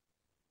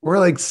we're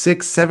like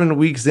 6, 7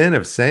 weeks in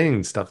of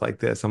saying stuff like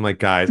this. I'm like,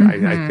 guys, I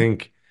Mhm.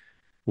 think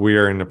we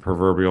are in a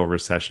proverbial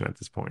recession at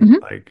this point.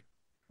 Mhm. Like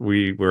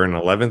we're in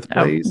 11th Oh,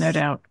 no place.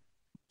 doubt.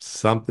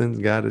 Something's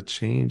got to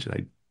change.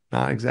 I'm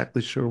not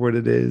exactly sure what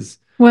it is.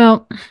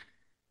 Well,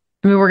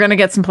 I mean, we're gonna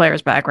get some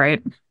players back,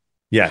 right?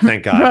 Yeah,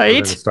 thank God we're going to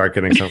Right? start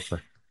getting something.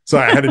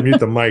 Sorry, I had to mute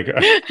the mic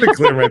to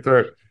clear my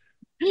throat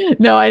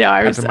No, I know.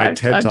 after my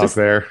TED I'm talk just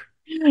there.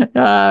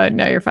 no,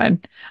 you're fine.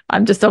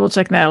 I'm just double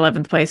checking that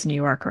 11th place and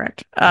you are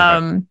correct.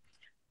 Okay.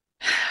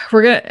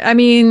 I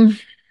mean,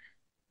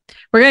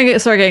 we're gonna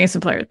start getting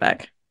some players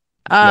back.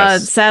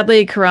 Yes.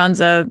 Sadly,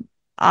 Carranza,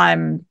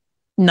 I'm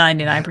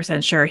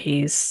 99% sure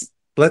he's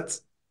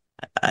Let's.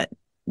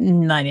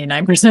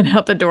 99%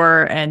 out the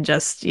door and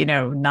just,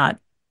 not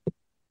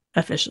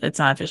officially, it's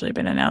not officially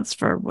been announced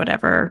for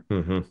whatever,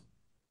 Mhm.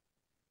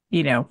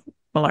 you know,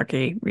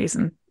 malarkey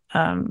reason,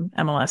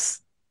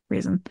 MLS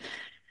reason,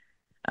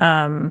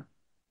 um,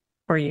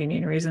 or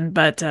union reason.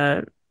 But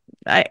I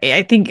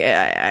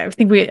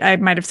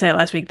might have said it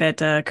last week that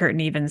Curtin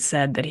even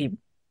said that he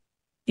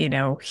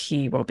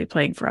won't be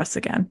playing for us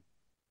again.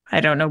 I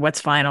don't know what's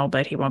final,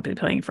 but he won't be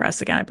playing for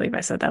us again. I believe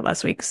I said that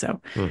last week.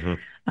 So Mhm.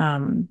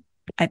 um,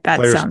 that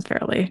Players. sounds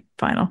fairly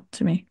final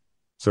to me.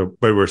 So,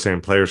 but we're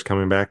saying players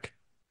coming back.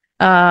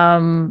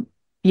 Um,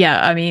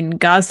 yeah, I mean,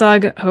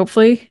 Gazdag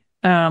hopefully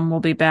will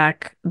be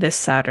back this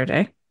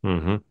Saturday.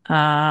 Mhm.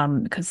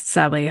 Because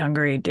sadly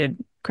Hungary did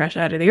crash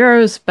out of the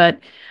Euros, but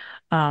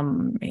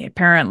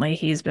apparently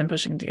he's been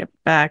pushing to get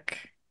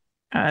back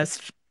as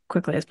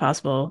quickly as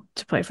possible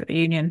to play for the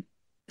Union.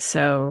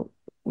 So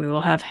we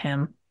will have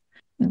him.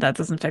 That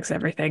doesn't fix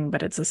everything,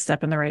 but it's a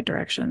step in the right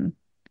direction.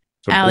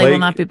 So Ali will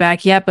not Blake. be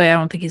back yet, but I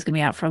don't think he's going to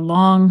be out for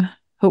long.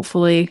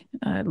 Hopefully,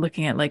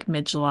 looking at like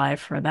mid-July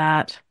for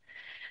that.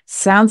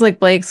 Sounds like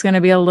Blake's going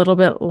to be a little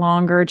bit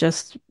longer,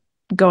 just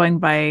going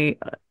by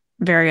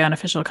very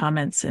unofficial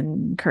comments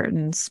in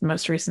Curtin's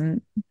most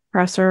recent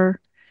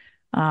presser.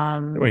 I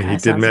mean, Kind he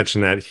of did sounds,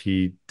 mention that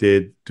he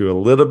did do a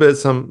little bit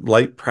some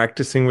light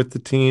practicing with the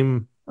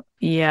team.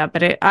 yeah,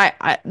 but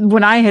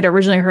when I had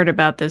originally heard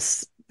about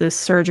this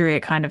surgery,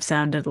 it kind of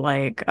sounded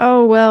like,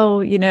 oh well,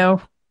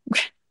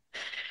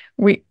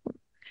 we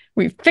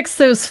we fixed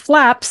those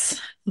flaps.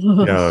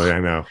 Yeah, I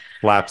know.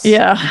 Flaps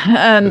Yeah,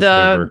 and is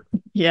never.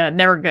 yeah,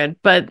 never good.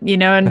 But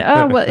and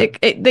oh well,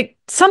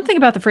 something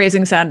about the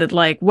phrasing sounded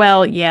like,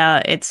 well,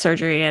 yeah, it's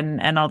surgery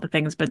and all the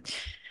things, but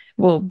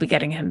we'll be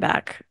getting him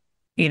back,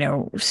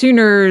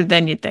 sooner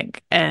than you'd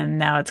think. And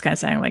now it's kind of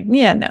sounding like,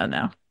 yeah, no,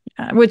 no,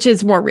 which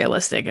is more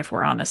realistic if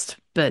we're honest.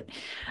 But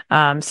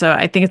so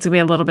I think it's gonna be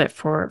a little bit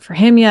for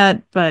him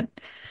yet, but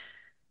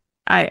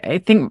I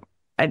think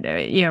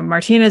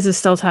Martinez is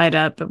still tied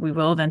up, but we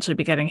will eventually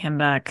be getting him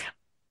back.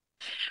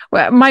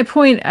 Well, my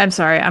point, I'm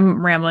sorry,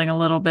 I'm rambling a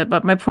little bit,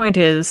 but my point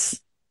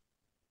is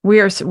we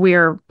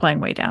are playing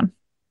way down.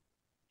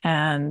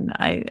 And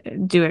I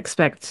do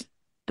expect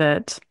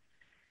that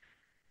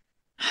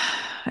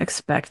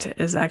expect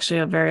is actually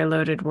a very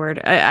loaded word.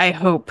 I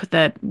hope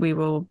that we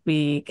will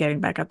be getting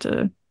back up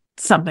to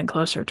something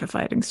closer to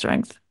fighting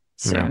strength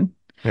Yeah. soon.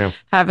 Yeah.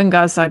 Having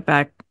Gazdag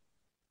back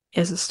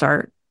is a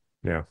start.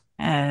 Yeah.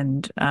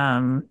 And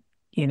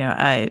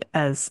I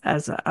as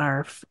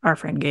our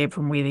friend Gabe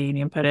from We the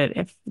Union put it,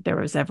 if there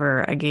was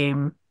ever a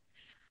game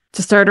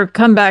to start a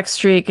comeback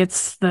streak,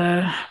 it's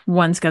the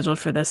one scheduled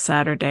for this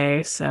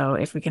Saturday. So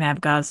if we can have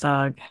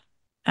Gazdag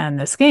and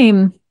this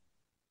game,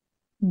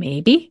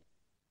 maybe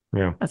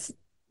Yeah. that's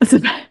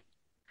a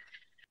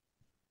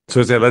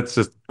So let's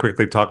just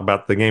quickly talk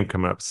about the game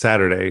coming up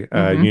Saturday.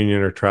 mm-hmm,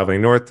 Union are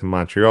traveling north to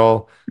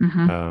Montreal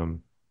mm-hmm.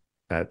 um,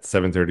 at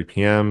 7:30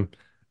 p.m.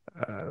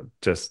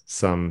 Just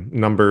some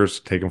numbers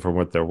taken from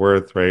what they're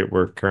worth, right?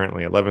 We're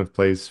currently 11th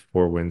place,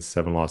 4 wins,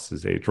 7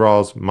 losses, 8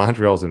 draws.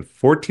 Montreal's in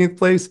 14th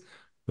place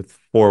with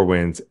 4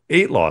 wins,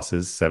 8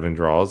 losses, 7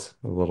 draws.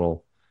 A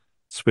little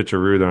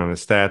switcheroo there on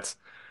his stats.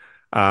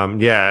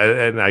 Yeah,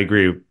 and I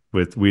agree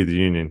with We the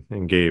Union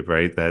and Gabe,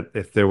 right? That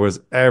if there was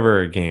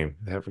ever a game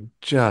that we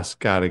just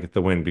got to get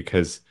the win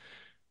because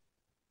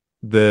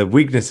the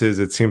weaknesses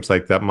it seems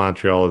like that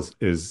Montreal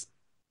is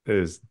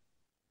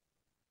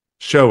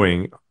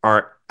showing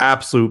are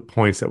absolute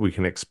points that we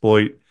can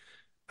exploit.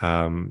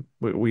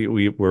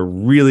 We're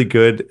really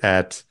good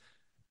at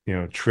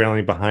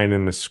trailing behind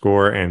in the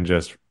score and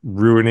just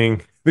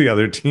ruining the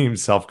other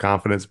team's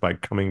self-confidence by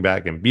coming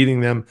back and beating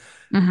them.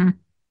 Hmm.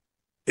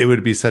 It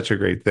would be such a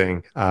great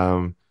thing.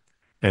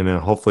 And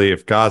hopefully,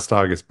 if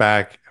Gosdog is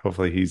back,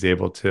 hopefully he's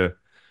able to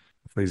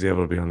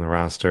be on the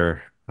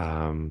roster.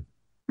 Hmm.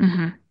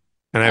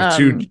 And Um, I have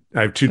two go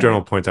ahead.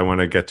 general points I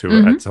want to get to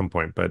Hmm. at some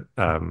point, but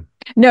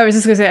No, I was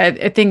just gonna say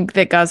I think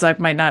that Gazak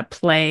might not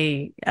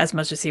play as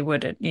much as he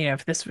would,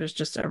 if this was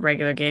just a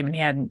regular game and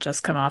he hadn't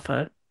just come off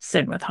a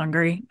stint with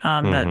Hungary.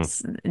 mhm,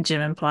 That's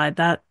Jim implied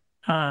that.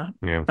 yeah,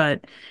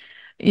 But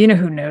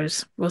who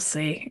knows? We'll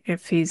see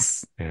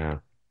yeah.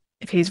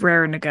 if he's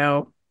raring to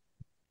go.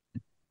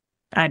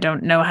 I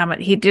don't know how much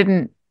he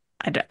didn't.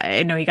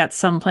 I know he got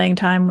some playing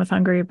time with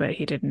Hungary, but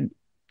he didn't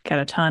get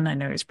a ton. I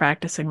know he's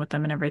practicing with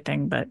them and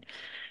everything, but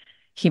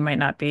he might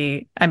not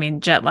be. I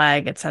mean, jet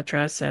lag,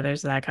 etc. So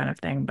there's that kind of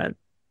thing, but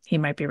he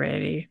might be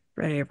ready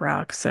to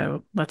rock.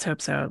 So let's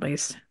hope so at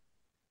least. I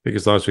think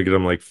as long as we get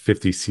him like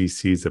 50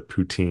 cc's of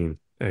poutine,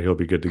 he'll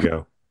be good to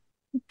go.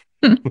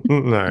 All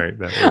right,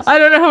 that was. I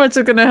don't know how much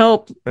it's going to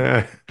help.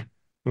 Eh.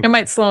 It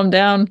might slow him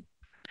down.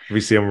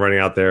 We see him running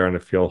out there on the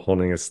field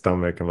holding his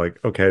stomach. I'm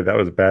like, okay, that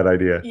was a bad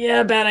idea.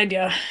 Yeah, bad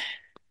idea.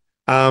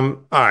 All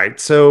right,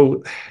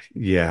 so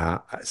yeah,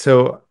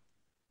 so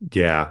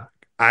yeah,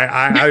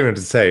 I don't even have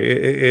to say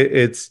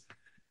it's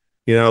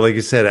like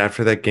you said,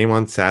 after that game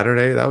on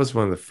Saturday, that was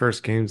one of the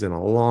first games in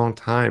a long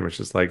time. It's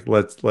just like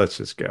let's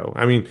just go.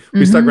 I mean,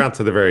 we stuck Hmm. around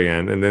to the very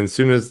end, and then as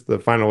soon as the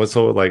final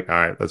whistle, like, all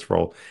right, let's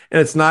roll.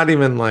 And it's not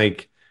even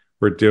like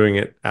we're doing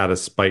it out of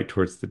spite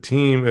towards the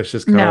team. It's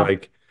just kind of No.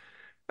 like,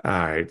 all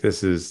right,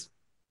 this is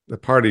the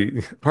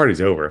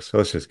party's over, so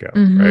let's just go,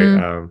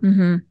 right? Hmm.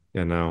 Hmm.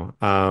 You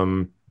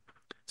know.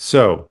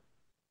 So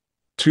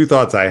two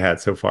thoughts I had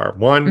so far.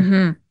 One,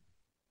 Hmm.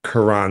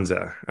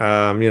 Carranza.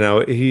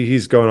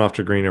 He's going off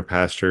to greener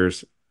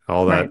pastures,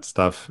 all Right. that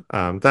stuff.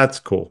 That's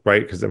cool,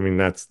 right? Because I mean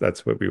that's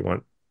what we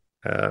want.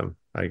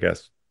 I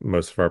guess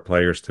most of our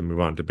players to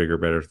move on to bigger,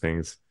 better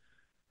things.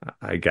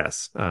 I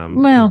guess.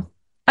 Well,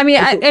 I mean,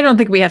 I, Hopefully, I don't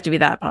think we have to be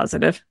that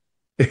positive.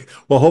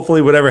 well,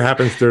 hopefully, whatever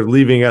happens, they're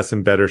leaving us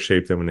in better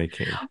shape than when they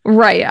came.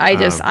 Right.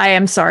 Um, I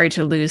am sorry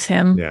to lose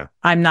him. yeah,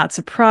 I'm not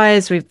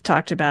surprised. We've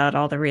talked about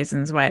all the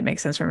reasons why it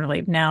makes sense for him to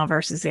leave now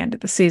versus the end of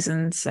the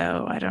season.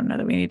 So I don't know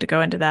that we need to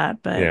go into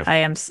that, but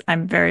yeah.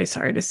 I'm very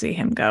sorry to see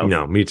him go.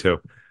 No, me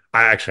too.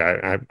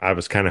 I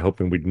was kind of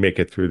hoping we'd make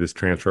it through this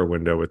transfer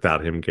window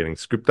without him getting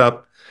scooped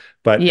up,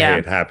 but hey, Yeah.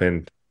 it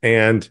happened.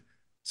 And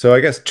so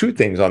I guess two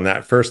things on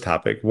that first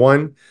topic.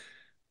 One,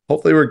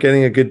 hopefully we're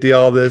getting a good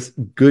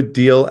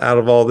deal out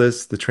of all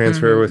this, the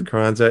transfer with Hmm.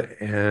 Carranza.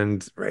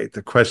 And right,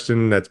 the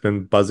question that's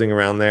been buzzing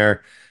around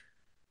there,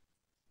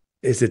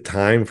 is it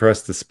time for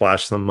us to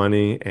splash some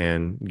money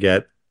and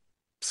get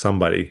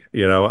somebody?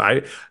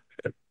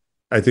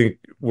 I think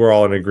we're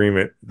all in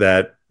agreement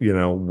that,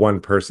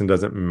 one person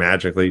doesn't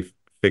magically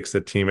fix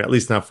a team, at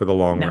least not for the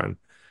long No, run.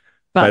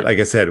 But but like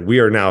I said, we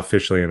are now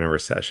officially in a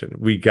recession. right.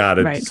 We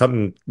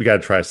gotta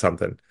try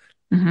something.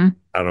 Hmm.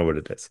 I don't know what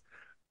it is.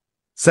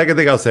 Second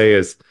thing I'll say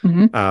is,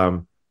 Hmm.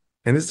 um,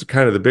 and this is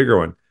kind of the bigger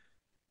one.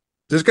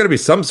 There's got to be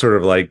some sort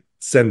of like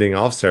sending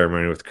off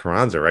ceremony with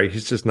Carranza, right?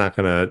 He's just not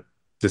gonna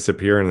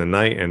disappear in the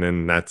night and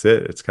then that's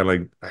it. It's kind of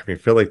like I mean, I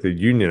feel like the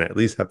union at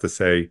least have to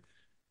say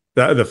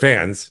the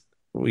fans,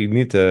 we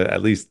need to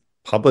at least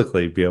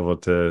publicly be able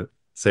to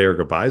say our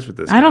goodbyes with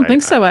this I don't guy.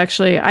 think so,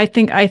 actually. I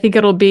think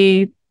it'll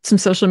be some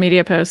social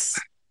media posts,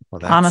 Well,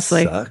 that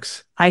honestly.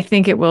 sucks. I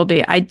think it will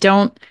be. I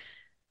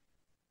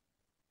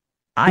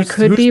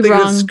could Who's be thinking of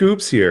wrong.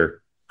 scoops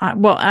here?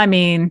 Well, I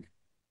mean,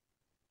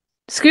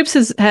 Scoops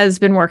has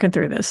been working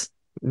through this.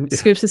 Yeah,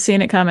 Scoops has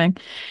seen it coming.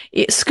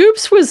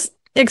 Scoops was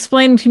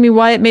explaining to me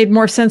why it made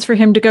more sense for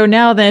him to go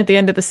now than at the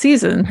end of the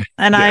season.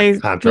 And yeah, I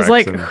was contracts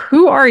like, and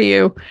who are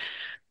you?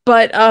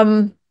 But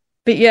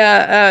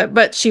yeah,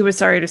 but she was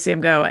sorry to see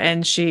him go.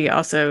 And she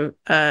also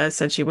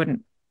said she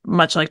wouldn't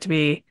much like to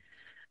be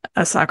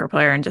a soccer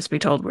player and just be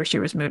told where she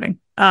was moving.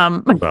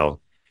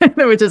 well,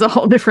 Which is a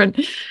whole different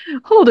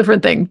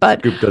thing. But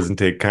Scoop doesn't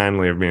take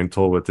kindly of being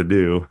told what to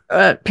do.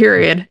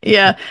 period.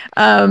 Yeah.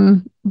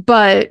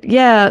 But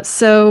yeah,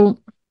 so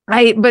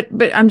but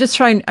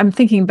I'm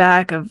thinking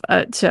back of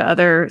to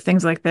other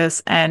things like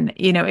this, and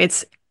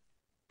it's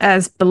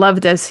as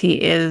beloved as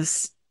he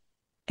is,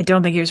 I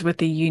don't think he was with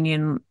the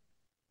union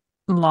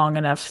long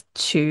enough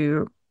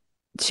to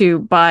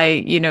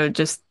by,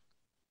 just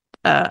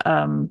uh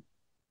um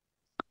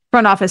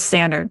front office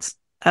standards,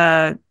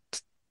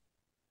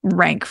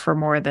 rank for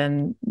more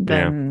than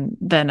Yeah.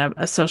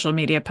 a social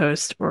media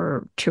post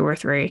or two or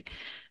three.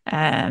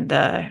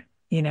 And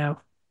you know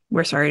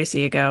we're sorry to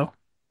see you go.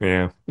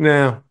 Yeah.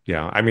 No.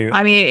 Yeah. I mean,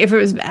 I mean, if it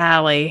was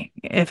Allie,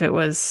 if it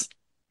was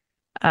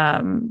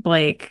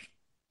Blake,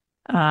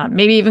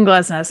 maybe even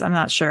Glesnes, I'm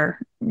not sure.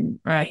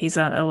 He's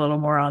a little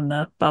more on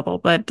the bubble,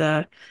 but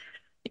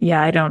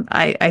yeah,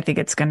 I think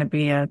it's going to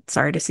be a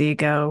sorry to see you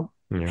go,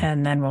 yeah.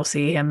 and then we'll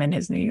see him in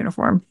his new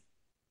uniform,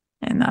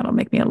 and that'll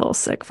make me a little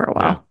sick for a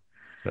Yeah. while.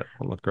 That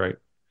will look great.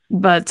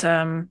 But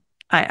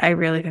I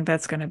really think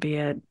that's going to be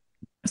it.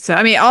 So,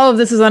 I mean, all of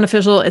this is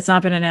unofficial. It's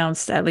not been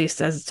announced, at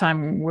least as the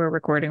time we're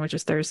recording, which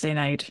is Thursday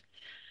night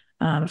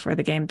before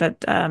the game.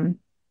 But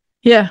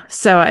yeah,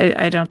 so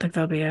I don't think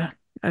there'll be a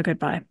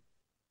goodbye.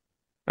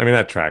 I mean,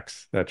 that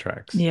tracks. That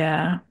tracks.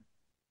 Yeah.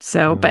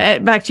 So, Uh,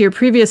 but back to your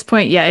previous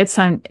point, yeah, it's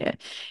time.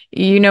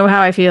 You know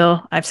how I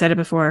feel. I've said it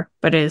before,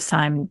 but it is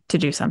time to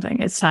do something.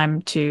 It's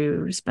time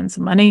to spend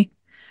some money.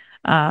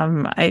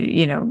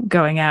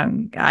 Going out,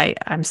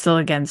 I'm still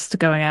against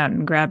going out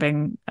and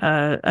grabbing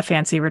a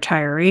fancy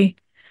retiree,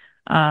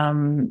 yeah.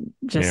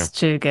 just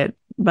to get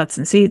butts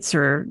and seats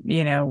or,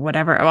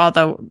 whatever.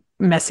 Although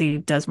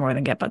Messi does more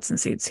than get butts and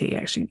seats.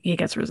 He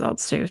gets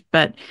results too.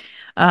 But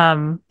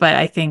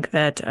I think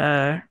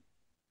that,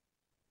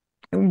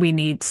 we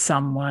need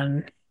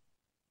someone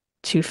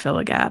to fill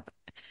a gap.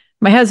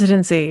 My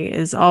hesitancy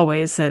is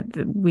always that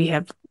we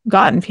have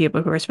gotten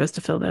people who are supposed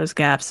to fill those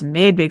gaps and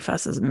made big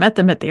fusses and met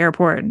them at the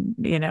airport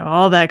and,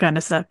 all that kind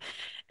of stuff.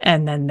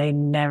 And then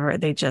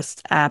they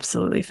just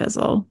absolutely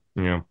fizzle.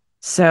 Yeah.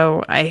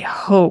 So I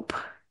hope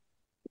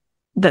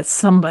that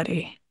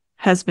somebody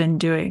has been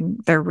doing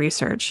their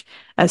research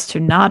as to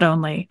not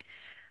only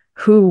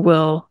who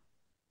will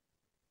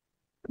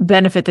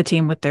benefit the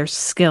team with their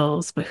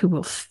skills, but who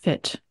will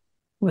fit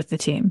with the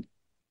team.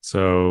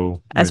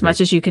 So we As think,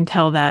 much as you can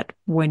tell that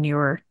when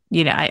you're,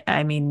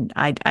 I mean,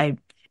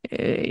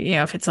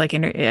 if it's like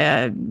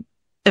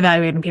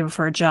evaluating people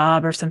for a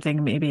job or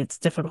something, maybe it's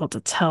difficult to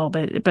tell,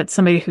 but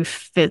somebody who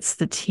fits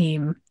the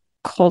team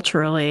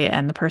culturally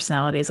and the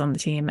personalities on the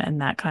team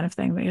and that kind of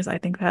thing, because I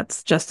think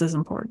that's just as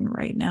important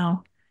right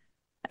now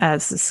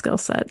as the skill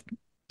set.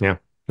 yeah.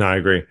 No, I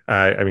agree.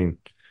 I mean,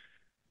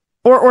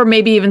 Or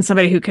maybe even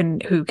somebody who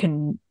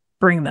can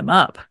bring them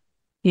up,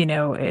 you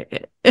know,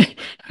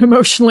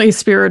 emotionally,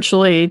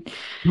 spiritually,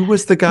 who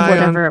was the guy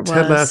whatever on it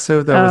Ted was.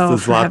 Lasso that was the Oh,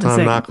 for heaven's Zlatan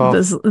sake,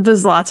 knockoff? the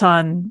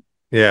Zlatan,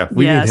 Yeah,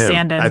 we need yeah, him. I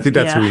stand-in, think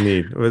that's who yeah, we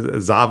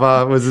need.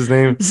 Zava was his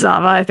name?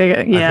 Zava. I think,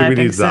 I yeah, think I we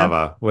need think so.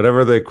 Zava.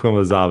 Whatever the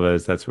equivalent of Zava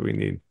is, that's what we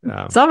need.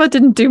 Zava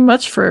didn't do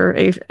much for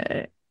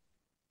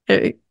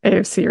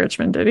AFC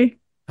Richmond, did he?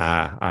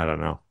 I don't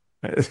know.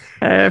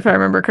 If I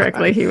remember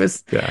correctly, he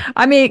was. Yeah,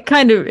 I mean,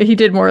 kind of. He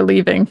did more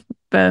leaving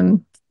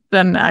than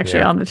actually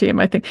yeah. on the team,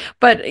 I think.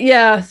 But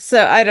yeah,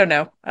 so I don't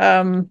know.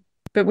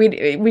 But we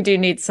do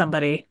need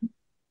somebody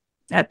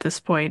at this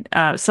point.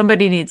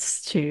 Somebody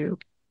needs to.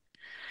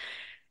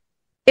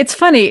 It's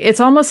funny. It's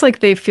almost like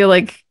they feel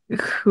like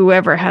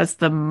whoever has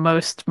the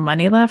most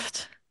money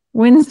left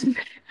wins.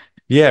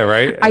 Yeah, I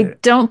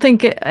right. don't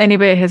think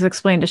anybody has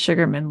explained to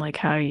Sugarman like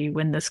how you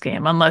win this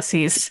game, unless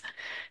he is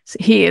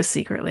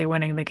secretly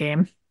winning the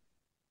game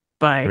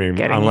I by mean,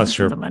 getting unless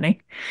the you're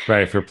money.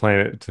 right, if you're playing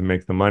it to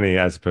make the money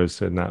as opposed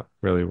to not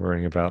really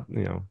worrying about,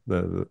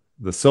 the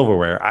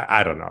silverware.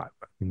 I don't know.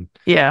 I mean,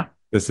 Yeah.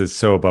 this is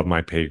so above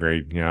my pay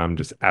grade. I'm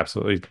just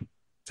absolutely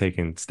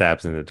taking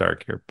stabs in the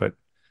dark here, but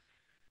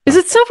Is uh,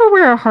 it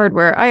silverware or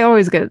hardware? I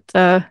always get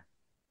thrown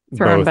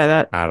by both.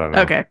 that. I don't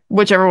know. Okay,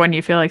 whichever one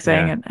you feel like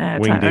saying Yeah,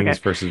 at a time. wingdings Okay.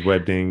 versus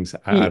webdings.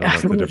 I don't Yeah.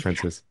 know what the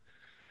difference is.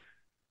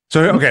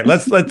 So okay,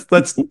 let's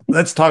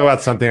talk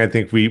about something I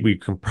think we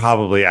can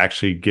probably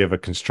actually give a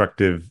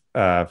constructive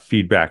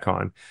feedback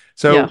on.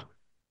 Yeah. So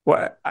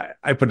what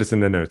I put this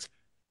in the notes.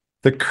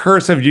 The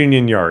curse of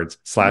Union Yards Oh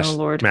slash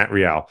Lord. Matt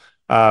Real.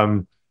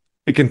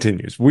 It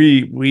continues.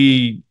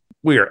 We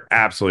are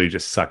absolutely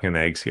just sucking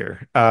eggs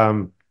here.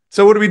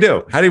 So what do we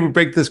do? How do we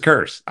break this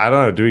curse? I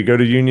don't know. Do we go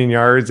to Union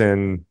Yards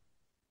and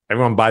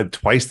everyone buy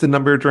twice the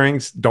number of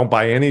drinks? Don't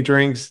buy any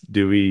drinks?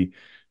 Do we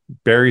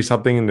bury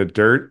something in the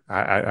dirt?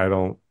 I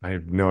don't. I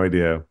have no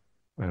idea.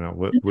 I don't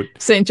know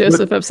St. what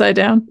Joseph upside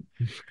down.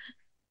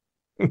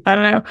 I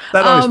don't know.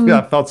 that always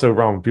I felt so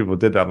wrong when people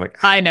did that. I'm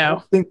like, I I know.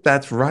 don't think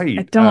that's I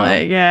right.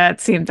 don't. Yeah, it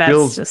seems that's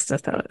Feels just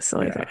a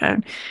silly yeah.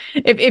 thing.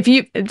 If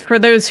you, for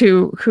those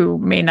who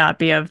may not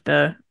be of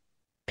the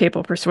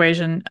papal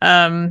persuasion,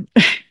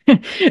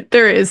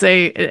 there is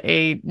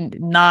a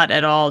not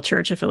at all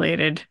church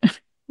affiliated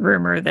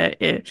rumor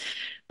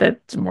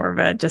that's more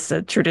of just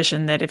a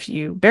tradition that if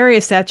you bury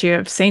a statue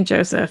of Saint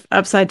Joseph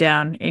upside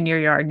down in your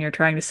yard and you're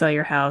trying to sell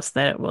your house,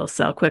 that it will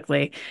sell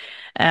quickly.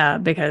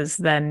 Because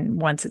then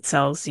once it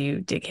sells,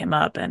 you dig him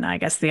up. And I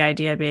guess the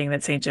idea being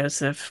that Saint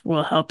Joseph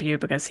will help you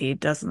because he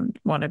doesn't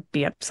want to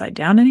be upside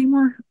down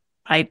anymore.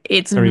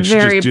 It's I mean, you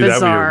should just very do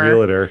that with your bizarre.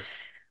 realtor.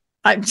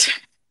 I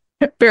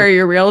bury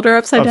your realtor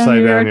upside down in Upside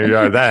your down in yard, your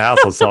yard. That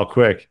house will sell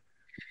quick.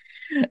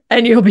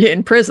 and you'll be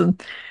in prison.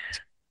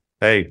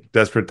 Hey,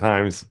 desperate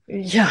times.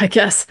 Yeah, I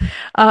guess.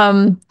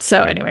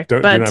 So Yeah. anyway, Don't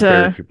do but not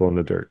bury people in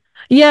the dirt.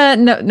 yeah,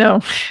 no,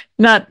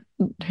 not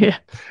Yeah,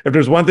 If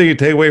there's one thing you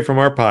take away from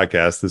our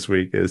podcast this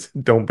week is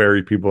don't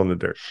bury people in the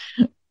dirt.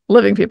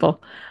 living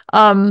people.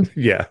 Um,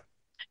 Yeah.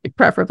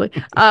 preferably.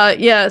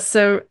 Yeah,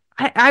 so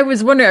I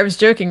was wondering, I was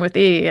joking with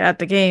E at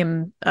the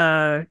game,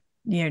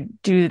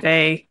 do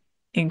they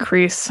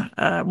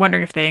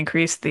wondering if they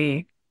increase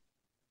the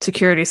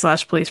security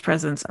slash police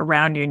presence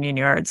around Union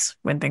Yards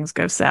when things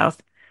go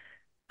south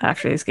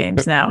after these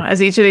games now.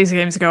 As each of these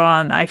games go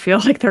on, I feel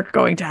like they're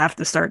going to have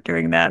to start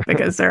doing that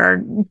because there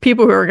are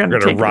people who are going We're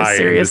to gonna take this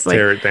riot and just seriously.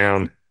 tear it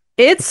down.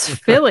 It's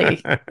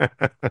Philly.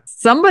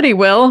 Somebody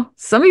will.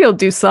 Somebody will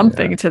do Yeah.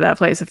 something to that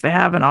place if they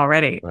haven't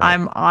already. Well,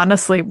 I'm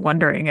honestly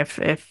wondering if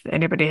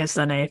anybody has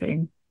done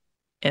anything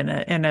in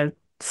a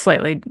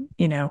slightly,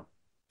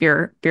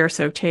 beer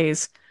soaked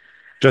haze.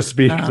 just to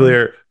be Um,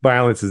 clear,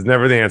 violence is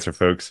never the answer,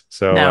 folks.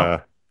 So,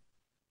 no,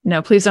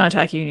 no, please don't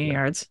attack Union yeah.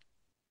 Yards.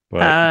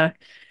 But Uh,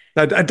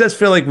 it does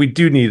feel like we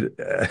do need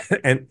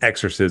an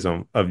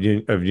exorcism of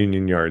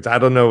Union Yards. I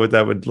don't know what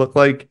that would look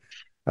like.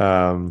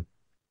 Um,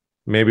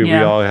 maybe we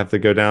yeah. all have to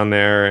go down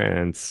there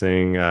and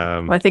sing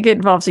Well, I think it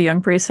involves a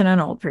young priest and an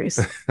old priest.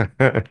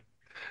 I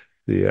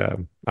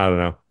don't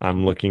know.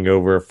 I'm looking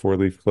over a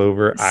four-leaf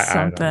clover. I don't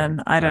know. Something,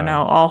 I don't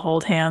know. All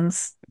hold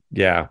hands,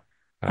 Yeah.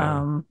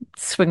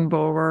 swing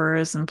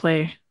bowlers and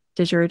play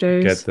Get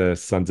didgeridoos. the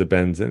Sons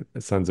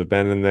of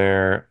Ben in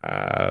there.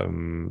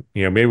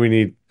 Maybe we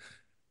need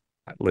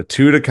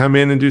Latu to come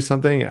in and do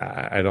something.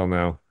 I don't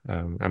know.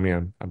 I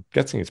mean, I'm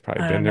guessing he's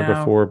probably I been don't there know.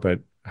 before, but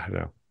I don't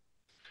know.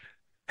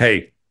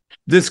 Hey,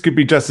 this could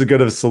be just as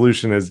good of a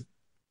solution as,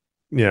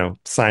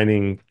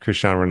 signing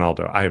Cristiano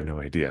Ronaldo. I have no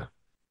idea.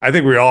 I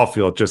think we all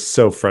feel just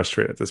so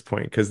frustrated at this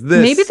point because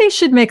Maybe this they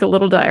should make a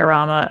little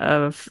diorama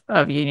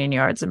of Union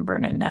Yards and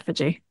burn it in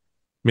effigy,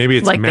 maybe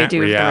it's like they Matt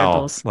do of the Red Real,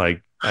 Bulls.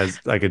 like as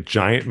like a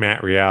giant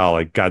Matt Real,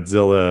 like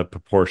Godzilla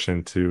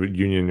proportion to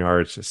Union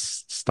Yards,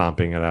 just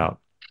stomping it out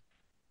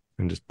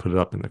and just put it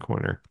up in the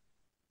corner.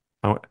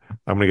 I'm,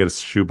 I'm gonna get a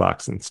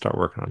shoebox and start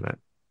working on that.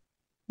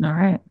 All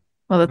right.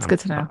 Well, that's Um, good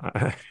to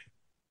know.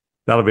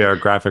 that'll be our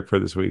graphic for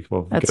this week.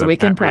 We'll That's get a a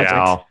weekend Matt project.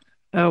 Real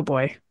Oh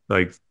boy.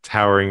 like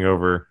towering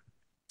over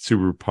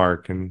Subaru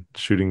Park and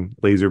shooting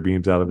laser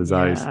beams out of his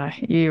eyes. Yeah,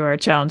 you are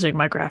challenging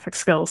my graphic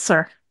skills,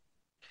 sir.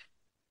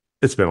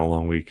 It's been a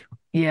long week.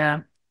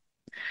 Yeah.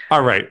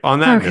 All right. On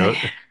that Okay. note,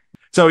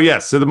 so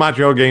yes, so the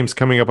Montreal game's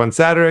coming up on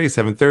Saturday,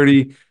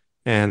 7:30.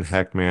 And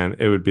heck, man,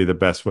 it would be the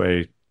best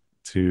way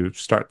to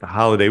start the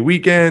holiday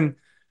weekend,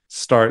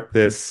 start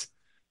this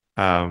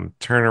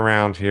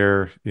turnaround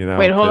here,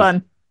 Wait, hold because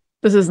on.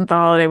 This isn't the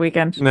holiday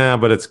weekend.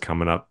 but it's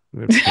coming up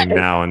between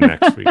now and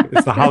next week.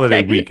 It's the holiday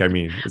Okay. week. I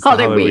mean, it's the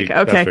Holiday holiday week. week.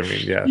 That's Okay. what I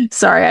mean. Yeah,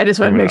 Sorry, I just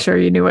wanted to coming make up. sure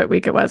you knew what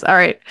week it was. All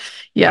right. I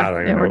Yeah, don't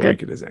even yeah, know we're what week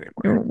good. it is anymore.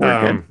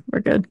 We're good. We're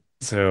good.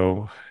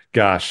 So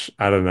gosh,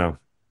 I don't know.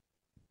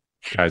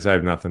 Guys, I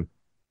have nothing.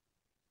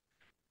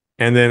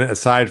 And then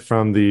aside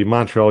from the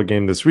Montreal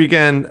game this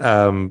weekend,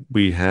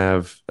 we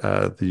have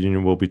the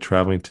Union will be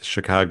traveling to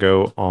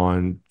Chicago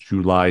on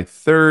July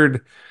 3rd,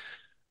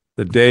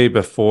 the day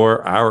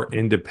before our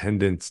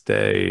Independence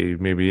Day,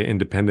 maybe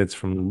independence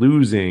from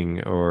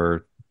losing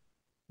or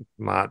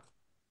not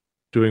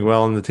doing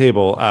well on the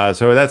table.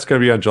 So that's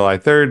going to be on July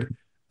 3rd,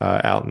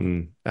 out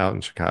in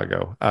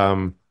Chicago.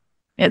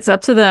 It's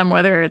up to them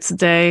whether it's a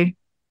day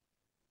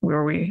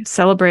where we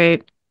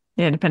celebrate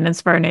the independence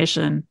of our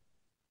nation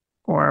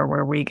or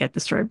where we get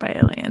destroyed by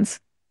aliens.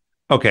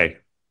 Okay,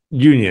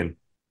 Union,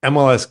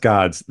 MLS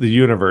gods, the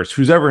universe,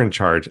 who's ever in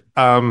charge.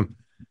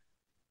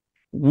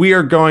 We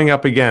are going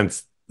up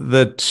against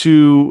the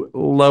two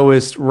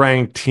lowest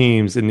ranked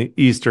teams in the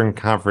Eastern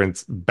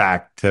Conference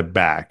back to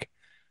back.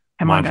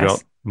 Come on,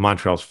 guys.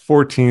 Montreal's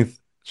 14th,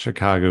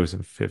 Chicago's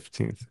in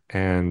 15th.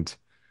 And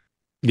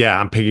yeah,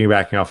 I'm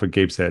piggybacking off what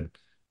Gabe said.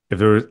 If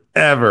there was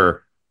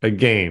ever a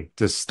game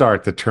to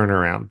start the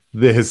turnaround,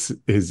 this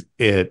is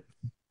it.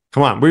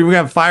 Come on, we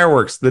have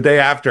fireworks the day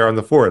after on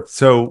the 4th.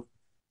 So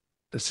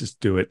let's just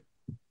do it.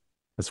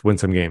 Let's win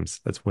some games.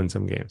 Let's win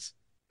some games.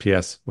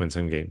 P.S. Win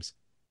some games.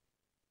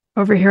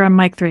 Over here on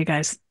mic 3,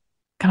 guys.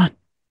 Come on.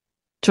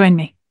 Join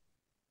me.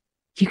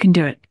 You can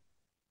do it.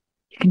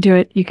 You can do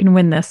it. You can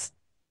win this.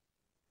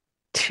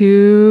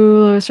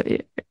 Two.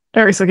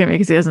 Eric's looking at me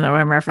because he doesn't know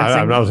what I'm I'm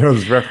referencing. not sure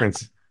this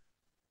reference.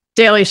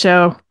 Daily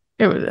Show.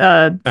 It was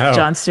Oh,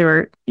 Jon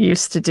Stewart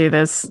used to do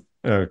this.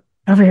 oh,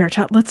 Over here,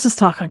 let's just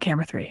talk on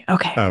camera 3.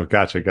 Okay. oh,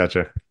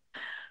 gotcha.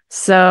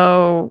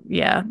 So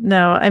yeah,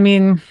 no, I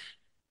mean,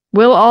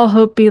 will all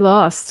hope be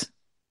lost?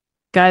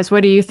 Guys,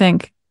 what do you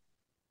think?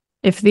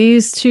 If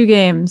these two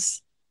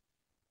games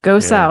go Yeah.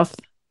 south,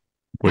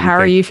 What do you how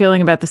are think? you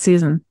feeling about the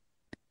season?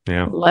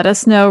 Yeah. Let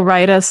us know.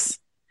 Write us.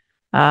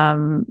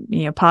 Pod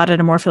at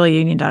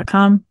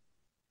amorephillyunion.com.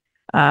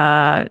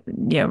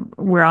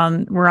 We're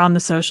on the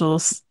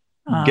socials.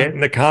 Get in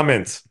the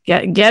comments.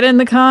 Get in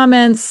the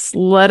comments.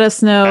 Let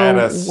us At know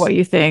us. what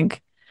you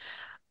think.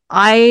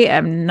 I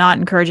am not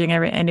encouraging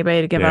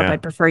anybody to give up. Yeah.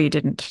 I'd prefer you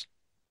didn't.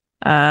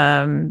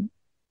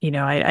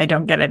 I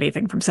don't get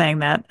anything from saying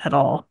that at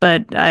all.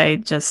 But I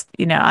just,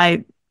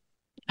 I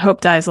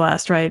hope dies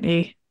last, right?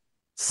 E?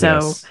 So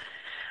Yes.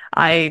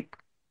 I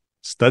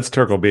Studs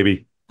Turkle,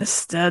 baby.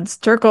 studs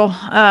Turkle.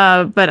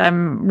 But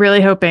I'm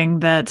really hoping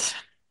that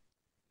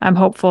I'm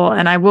hopeful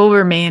and I will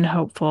remain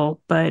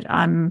hopeful, but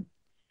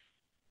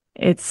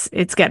it's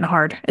getting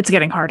hard. It's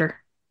getting harder.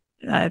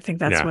 I think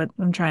that's Yeah, what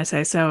I'm trying to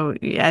say. So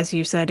as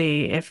you said,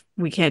 if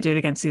we can't do it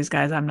against these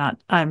guys,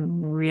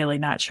 I'm really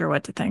not sure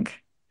what to think.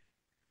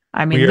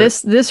 I mean, we are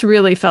this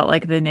really felt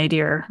like the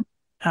nadir,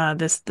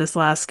 this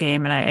last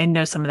game, and I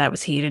know some of that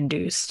was heat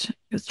induced.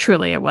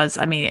 Truly, it was.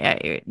 I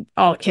mean,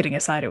 all kidding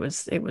aside, it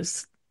was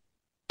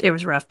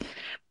rough.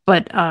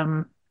 But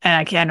and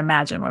I can't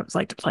imagine what it was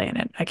like to play in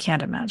it. I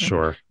can't imagine.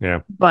 sure.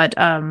 Yeah, But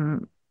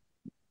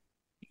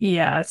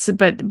yeah. So,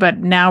 but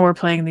now we're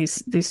playing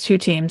these two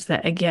teams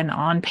that, again,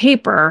 on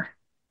paper,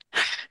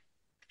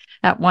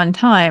 at one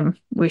time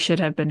we should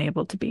have been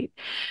able to beat.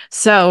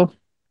 So,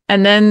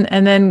 and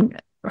then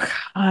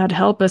God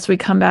help us, we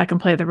come back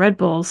and play the Red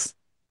Bulls.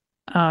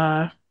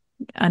 Uh,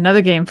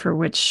 Another game for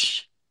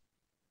which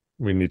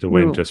we need to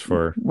we win just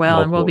for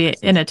well, and we'll multiple be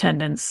in reasons.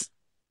 attendance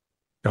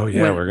Oh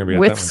yeah, with we're gonna be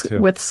at that one with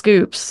too. with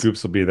Scoops.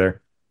 Scoops will be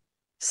there.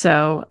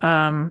 So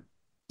now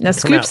Come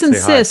Scoops out, say hi.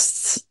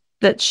 insists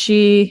that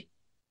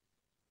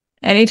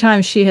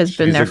anytime she has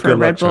been She's there a for a good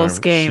luck Red Bulls charm.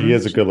 She game,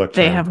 is a good luck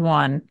they charm. have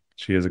won,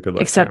 She is a good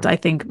luck except charm. I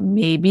think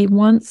maybe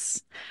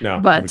once. No,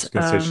 I'm But just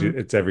gonna say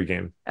it's every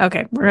game.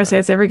 okay, we're gonna Yeah. say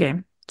it's every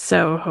game.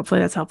 So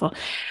hopefully that's helpful.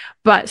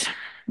 But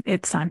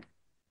it's time.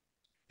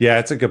 Yeah,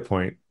 it's a good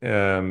point.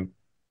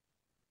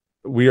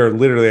 We are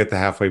literally at the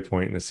halfway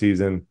point in the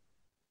season,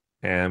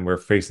 and we're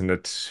facing the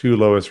two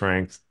lowest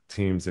ranked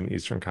teams in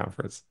Eastern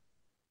Conference.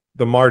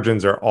 The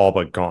margins are all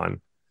but gone.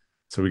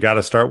 So we got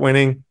to start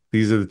winning.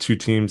 These are the two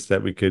teams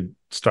that we could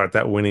start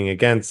that winning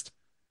against.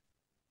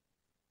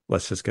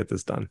 Let's just get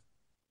this done.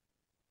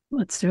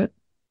 Let's do it.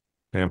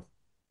 Yeah.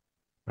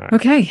 All right.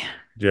 Okay.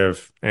 Do you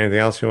have anything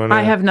else you want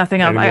I to, have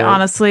nothing else. any I more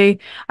honestly,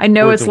 I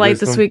know words it's of late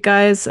this wisdom? week,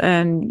 guys,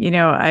 and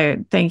I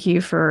thank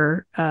you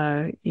for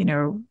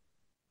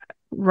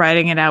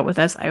writing it out with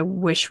us. I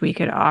wish we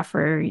could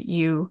offer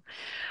you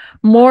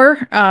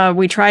more.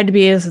 We tried to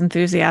be as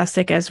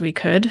enthusiastic as we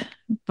could,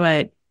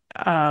 but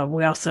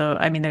we also,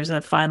 I mean, there's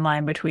a fine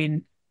line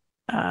between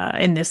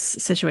in this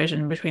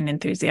situation between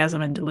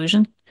enthusiasm and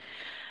delusion.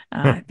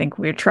 I think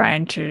we're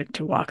trying to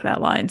walk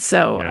that line.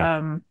 So Yeah.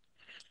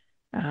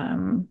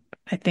 um,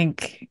 I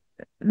think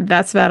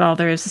that's about all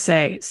there is to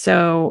say.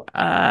 So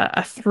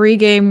a 3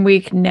 game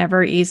week,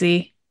 never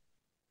easy.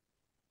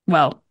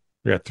 Well,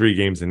 We got 3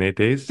 games in 8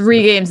 days.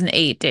 3 games in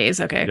 8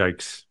 days. Okay.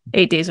 Yikes.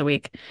 8 days a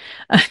week.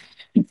 And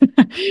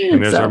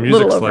there's our So a music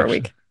little over a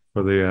selection week.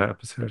 for the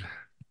episode.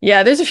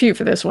 Yeah, there's a few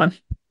for this one.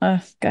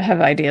 I have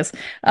ideas.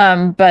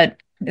 But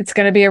it's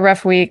gonna be a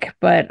rough week,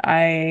 but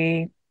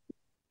I'm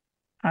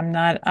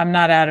not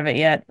out of it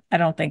yet. I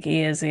don't think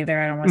he is either.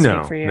 I don't want to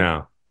speak for No, you.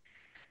 no.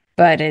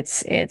 But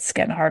it's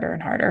getting harder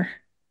and harder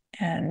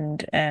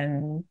and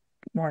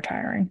more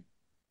tiring.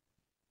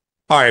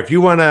 All right. If you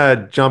want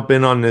to jump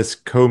in on this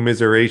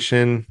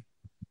commiseration,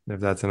 if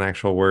that's an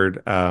actual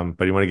word,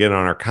 but you want to get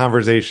on our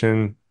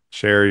conversation,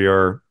 share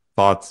your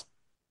thoughts,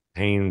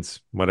 pains,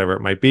 whatever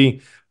it might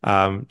be, you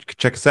can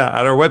check us out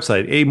at our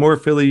website,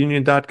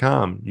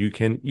 amorephillyunion.com. You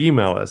can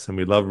email us, and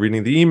we love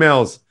reading the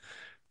emails,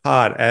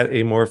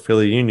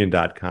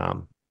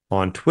 pod@amorephillyunion.com.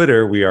 On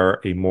Twitter, we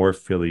are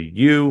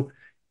amorephillyu.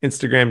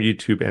 Instagram,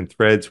 YouTube, and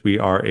Threads, we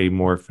are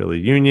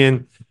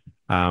amorephillyunion.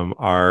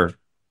 Our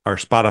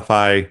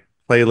Spotify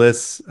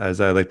playlists,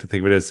 as I like to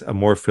think of it as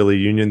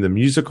amorephillyunion, the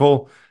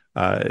musical,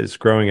 is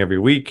growing every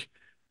week.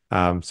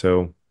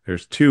 So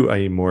there's 2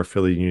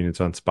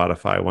 amorephillyunions on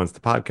Spotify. One's the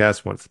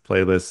podcast, one's the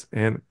playlist,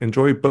 and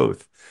enjoy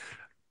both.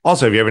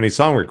 Also, if you have any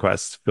song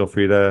requests, feel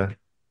free to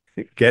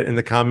get in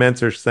the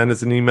comments or send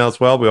us an email as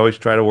well. We always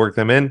try to work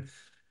them in.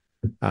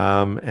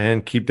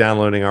 And keep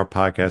downloading our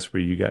podcast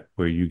where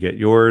you get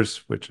yours,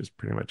 which is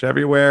pretty much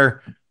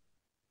everywhere.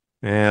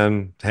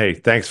 And hey,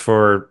 thanks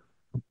for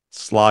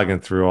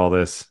slogging through all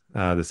this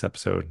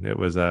episode. It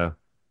was a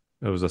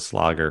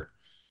slogger.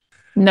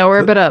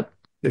 Nowhere So but up.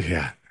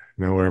 yeah,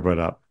 nowhere but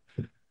up.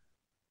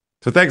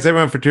 So thanks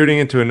everyone for tuning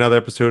into another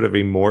episode of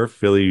A More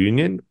Philly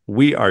Union.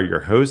 We are your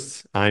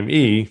hosts. I'm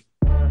E.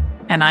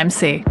 And I'm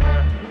C.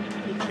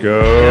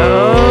 Go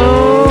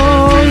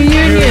Go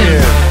Union.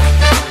 Union.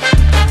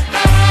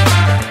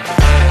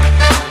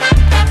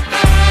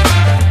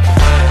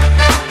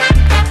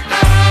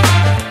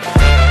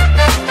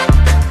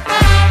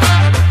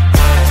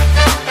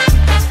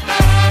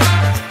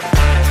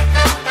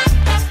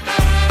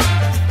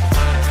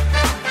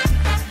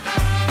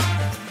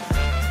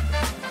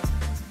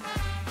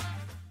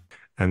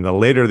 And the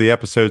later the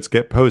episodes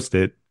get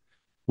posted,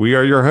 we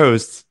are your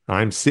hosts.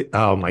 I'm C.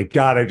 Oh my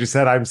God, I just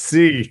said I'm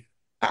C.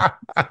 All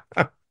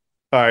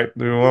right,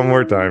 do it one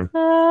more time.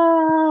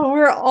 Oh,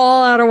 we're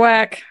all out of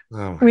whack.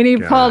 Oh We my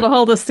need Paul God. to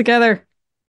hold us together.